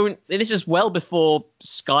you don't. This is well before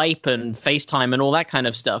Skype and FaceTime and all that kind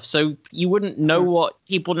of stuff, so you wouldn't know what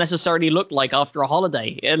people necessarily looked like after a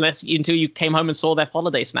holiday until you came home and saw their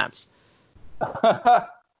holiday snaps. Yeah,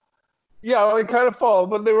 well, I kind of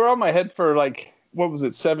followed, but they were on my head for like, what was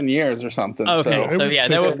it, 7 years or something. Okay, so yeah,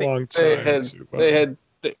 they were a long time.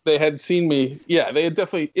 they had seen me. Yeah, they had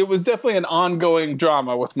definitely. It was definitely an ongoing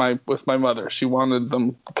drama with my mother. She wanted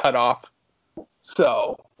them cut off.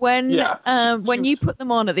 So when she you put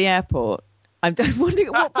them on at the airport, I'm just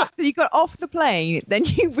wondering so you got off the plane, then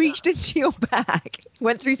you reached into your bag,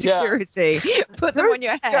 went through security, put them on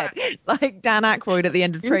your head, like Dan Aykroyd at the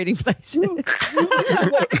end of Trading Places.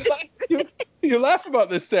 You laugh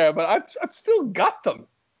about this, Sarah, but I've still got them.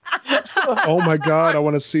 Oh my God, I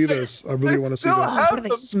want to see this. I really want to see this. What do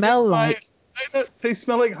they smell like? They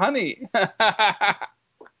smell like honey.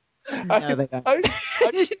 No, they don't.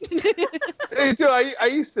 I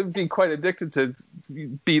used to be quite addicted to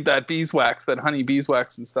beeswax, that honey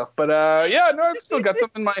beeswax and stuff. But I've still got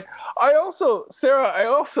them in my.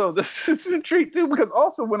 Sarah, this is a treat too, because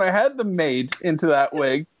also when I had them made into that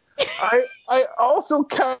wig, I also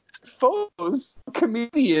kept photos of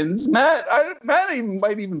comedians. Matt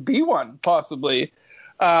might even be one, possibly.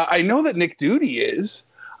 I know that Nick Duty is.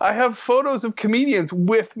 I have photos of comedians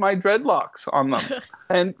with my dreadlocks on them,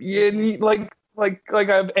 and like I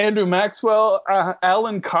have Andrew Maxwell,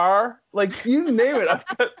 Alan Carr, like you name it.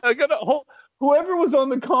 I got a whole whoever was on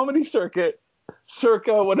the comedy circuit,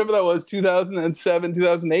 circa whatever that was, 2007,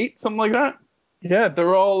 2008, something like that. Yeah,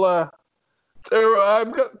 they're all. I've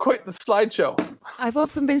got quite the slideshow. I've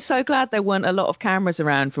often been so glad there weren't a lot of cameras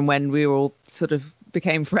around from when we were all sort of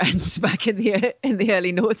became friends back in the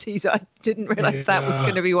early noughties. I didn't realize that was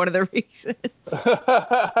going to be one of the reasons.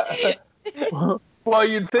 Well,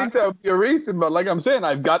 you'd think that would be a reason, but like I'm saying,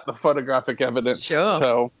 I've got the photographic evidence. Sure.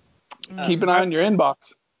 So keep an eye on your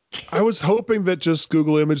inbox. I was hoping that just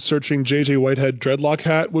Google image searching JJ Whitehead dreadlock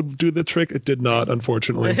hat would do the trick. It did not,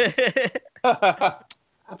 unfortunately.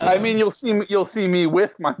 I mean, you'll see me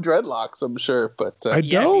with my dreadlocks, I'm sure, but I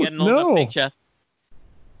don't know. Picture.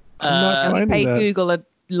 I'm not And finding paid that. Google a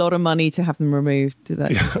lot of money to have them removed. To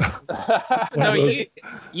that. Yeah. No,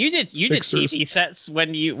 you did TV sets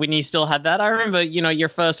when you still had that. I remember, your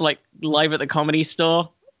first like live at the Comedy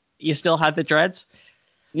Store. You still had the dreads.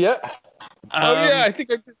 Yeah. I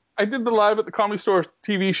think I did the live at the Comedy Store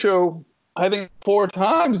TV show. I think 4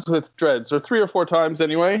 times with dreads, or 3 or 4 times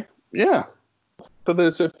anyway. Yeah. So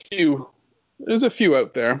there's a few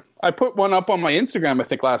out there. I put one up on my Instagram, I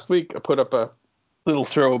think last week. I put up a little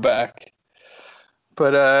throwback.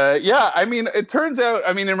 But I mean, it turns out,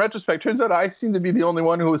 in retrospect, I seem to be the only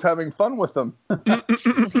one who was having fun with them.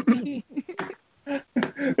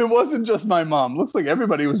 It wasn't just my mom. Looks like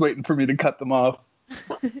everybody was waiting for me to cut them off.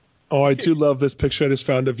 Oh, I do love this picture I just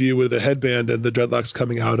found of you with a headband and the dreadlocks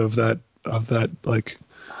coming out of that like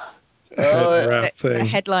head wrap thing. The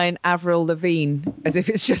headline Avril Lavigne, as if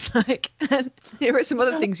it's just like, here are some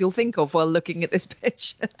other things you'll think of while looking at this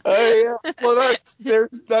picture. Yeah. Well,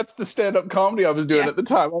 that's the stand-up comedy I was doing at the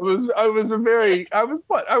time. I was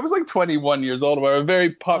like 21 years old. I was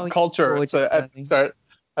very pop culture at the start.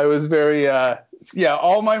 I was very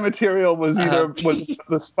all my material was was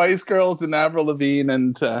the Spice Girls and Avril Lavigne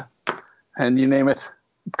and you name it,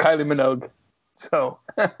 Kylie Minogue. So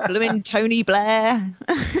blooming Tony Blair.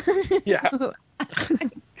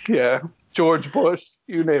 Yeah, George Bush,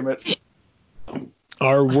 you name it.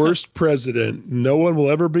 Our worst president. No one will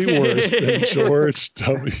ever be worse than George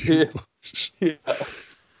W. Bush. Yeah.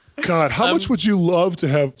 God, how much would you love to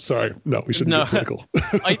have? Sorry, no, we shouldn't be political.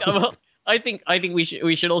 I think we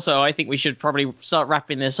should also. I think we should probably start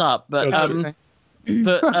wrapping this up. But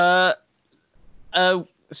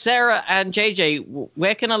Sarah and JJ,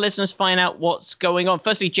 where can our listeners find out what's going on?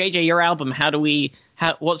 Firstly, JJ, your album.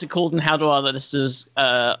 What's it called, and how do our listeners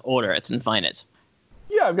order it and find it?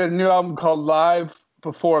 Yeah, I've got a new album called Live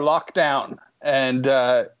Before Lockdown, and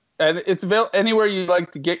it's available anywhere you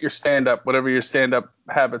like to get your stand-up, whatever your stand-up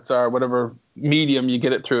habits are, whatever medium you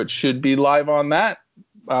get it through. It should be live on that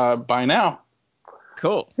by now.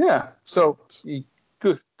 Cool. Yeah. So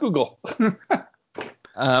Google.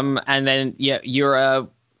 And then you're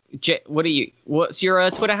what's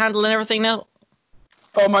your Twitter handle and everything now?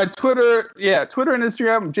 Oh, my Twitter and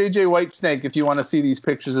Instagram, JJ Whitesnake, if you want to see these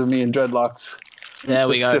pictures of me in dreadlocks. There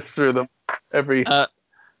we go. Sift through them every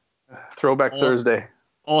Throwback Thursday.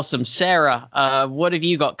 Awesome. Sarah, what have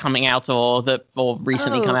you got coming out or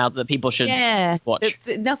recently come out that people should watch?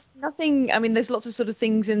 Nothing. I mean, there's lots of sort of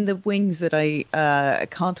things in the wings that I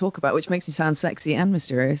can't talk about, which makes me sound sexy and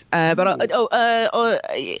mysterious.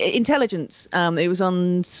 Intelligence. It was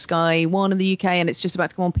on Sky One in the UK, and it's just about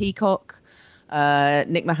to come on Peacock.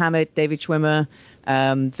 Nick Mohammed, David Schwimmer.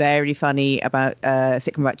 Very funny about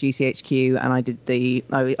sitcom about GCHQ, and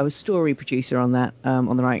I was story producer on that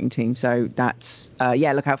on the writing team. So that's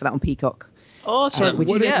look out for that on Peacock. Awesome.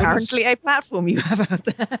 Which is apparently a platform you have out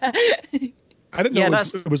there. I didn't know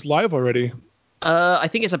it was live already. I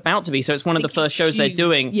think it's about to be. So it's one of the first shows they're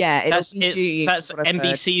doing. Yeah, that's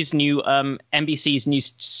NBC's new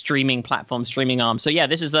streaming platform, streaming arm. So yeah,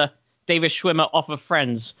 this is the David Schwimmer off of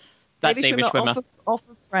Friends. David Schwimmer. Off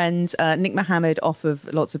of Friends. Nick Mohammed off of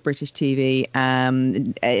lots of British TV.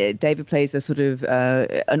 David plays a sort of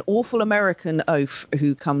an awful American oaf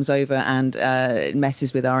who comes over and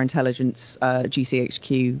messes with our intelligence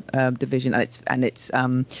GCHQ division. And it's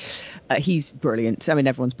he's brilliant. I mean,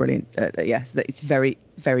 everyone's brilliant. Yes, it's very,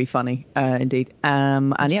 very funny indeed.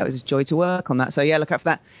 And yeah, it was a joy to work on that. So yeah, look out for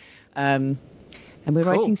that. And we're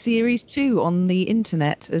writing series 2 on the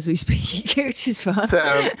internet as we speak, which is fun.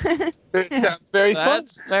 Sounds very fun.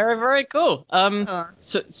 That's very, very cool.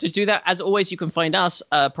 So do that. As always, you can find us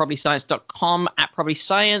probablyscience.com, at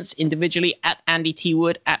probablyscience, individually at Andy T.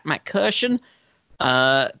 Wood, at Matt Kirshen.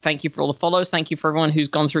 Thank you for all the follows. Thank you for everyone who's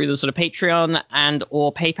gone through the sort of Patreon and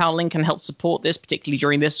or PayPal link and helped support this, particularly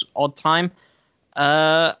during this odd time.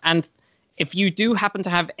 And if you do happen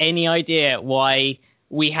to have any idea why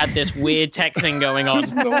we had this weird tech thing going on,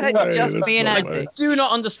 I do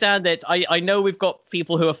not understand it. I know we've got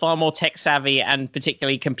people who are far more tech savvy and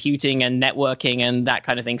particularly computing and networking and that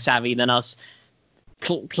kind of thing savvy than us.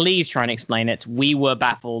 Please try and explain it. We were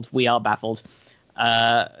baffled. We are baffled.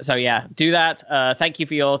 So yeah, do that. Thank you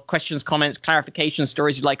for your questions, comments, clarifications,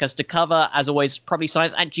 stories you'd like us to cover. As always,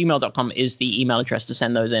 probablyscience@gmail.com is the email address to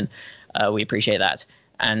send those in. We appreciate that.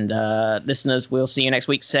 And listeners, we'll see you next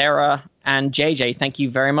week. Sarah and JJ, thank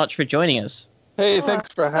you very much for joining us. Hey, thanks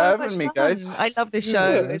for having me, guys. I love this show.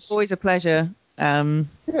 Yes. It's always a pleasure. Yeah,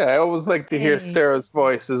 I always like to hear Sarah's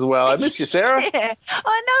voice as well. I miss you, Sarah. Yeah,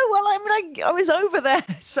 I know. Well, I was over there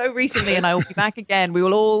so recently, and I will be back again. We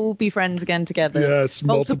will all be friends again together. Yes,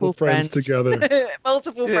 multiple friends together.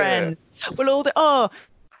 Multiple friends. We'll all do.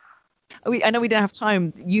 I know we don't have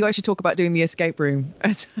time. You guys should talk about doing the escape room.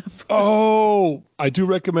 I do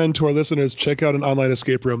recommend to our listeners, check out an online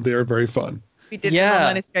escape room. They are very fun. We did an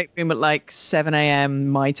online escape room at like 7 a.m.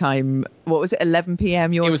 my time. What was it? 11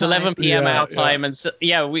 p.m. your time? It was 11 p.m. our time. And so,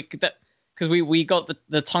 because we got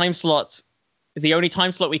the time slots. The only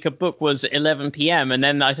time slot we could book was 11 p.m. And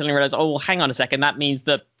then I suddenly realized, well, hang on a second. That means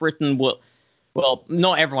that Britain will. Well,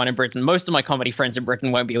 not everyone in Britain. Most of my comedy friends in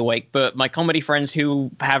Britain won't be awake, but my comedy friends who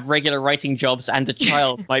have regular writing jobs and a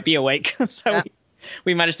child might be awake. So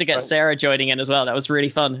we managed to get Sarah joining in as well. That was really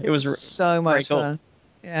fun. It was so much fun.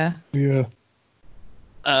 Yeah. Yeah.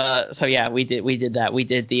 So yeah, we did that. We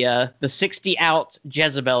did the 60 out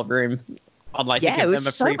Jezebel room. I'd like to give them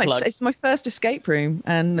a free plug. It's my first escape room,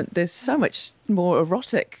 and there's so much more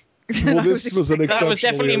erotic. Well, this was an that was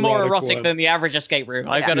definitely more erotic than the average escape room.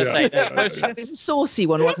 I've got to say. It was a saucy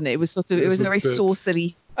one, wasn't it? It was sort of. It was a very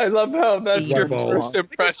saucily. I love how that's your first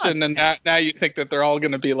impression, and now you think that they're all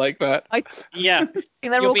going to be like that. I think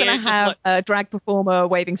they're all going to have a drag performer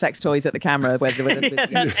waving sex toys at the camera.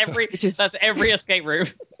 That's every escape room,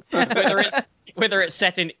 whether it's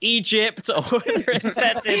set in Egypt or whether it's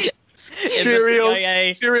set in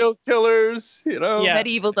serial killers,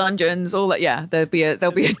 medieval dungeons, all that. Yeah, there'll be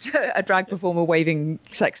a drag performer waving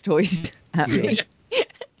sex toys at me.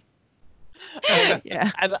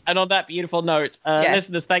 And on that beautiful note,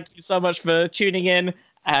 listeners, thank you so much for tuning in,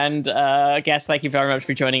 and guests, thank you very much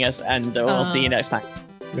for joining us, and we'll see you next time.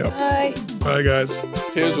 Bye guys.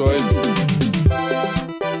 Cheers, boys.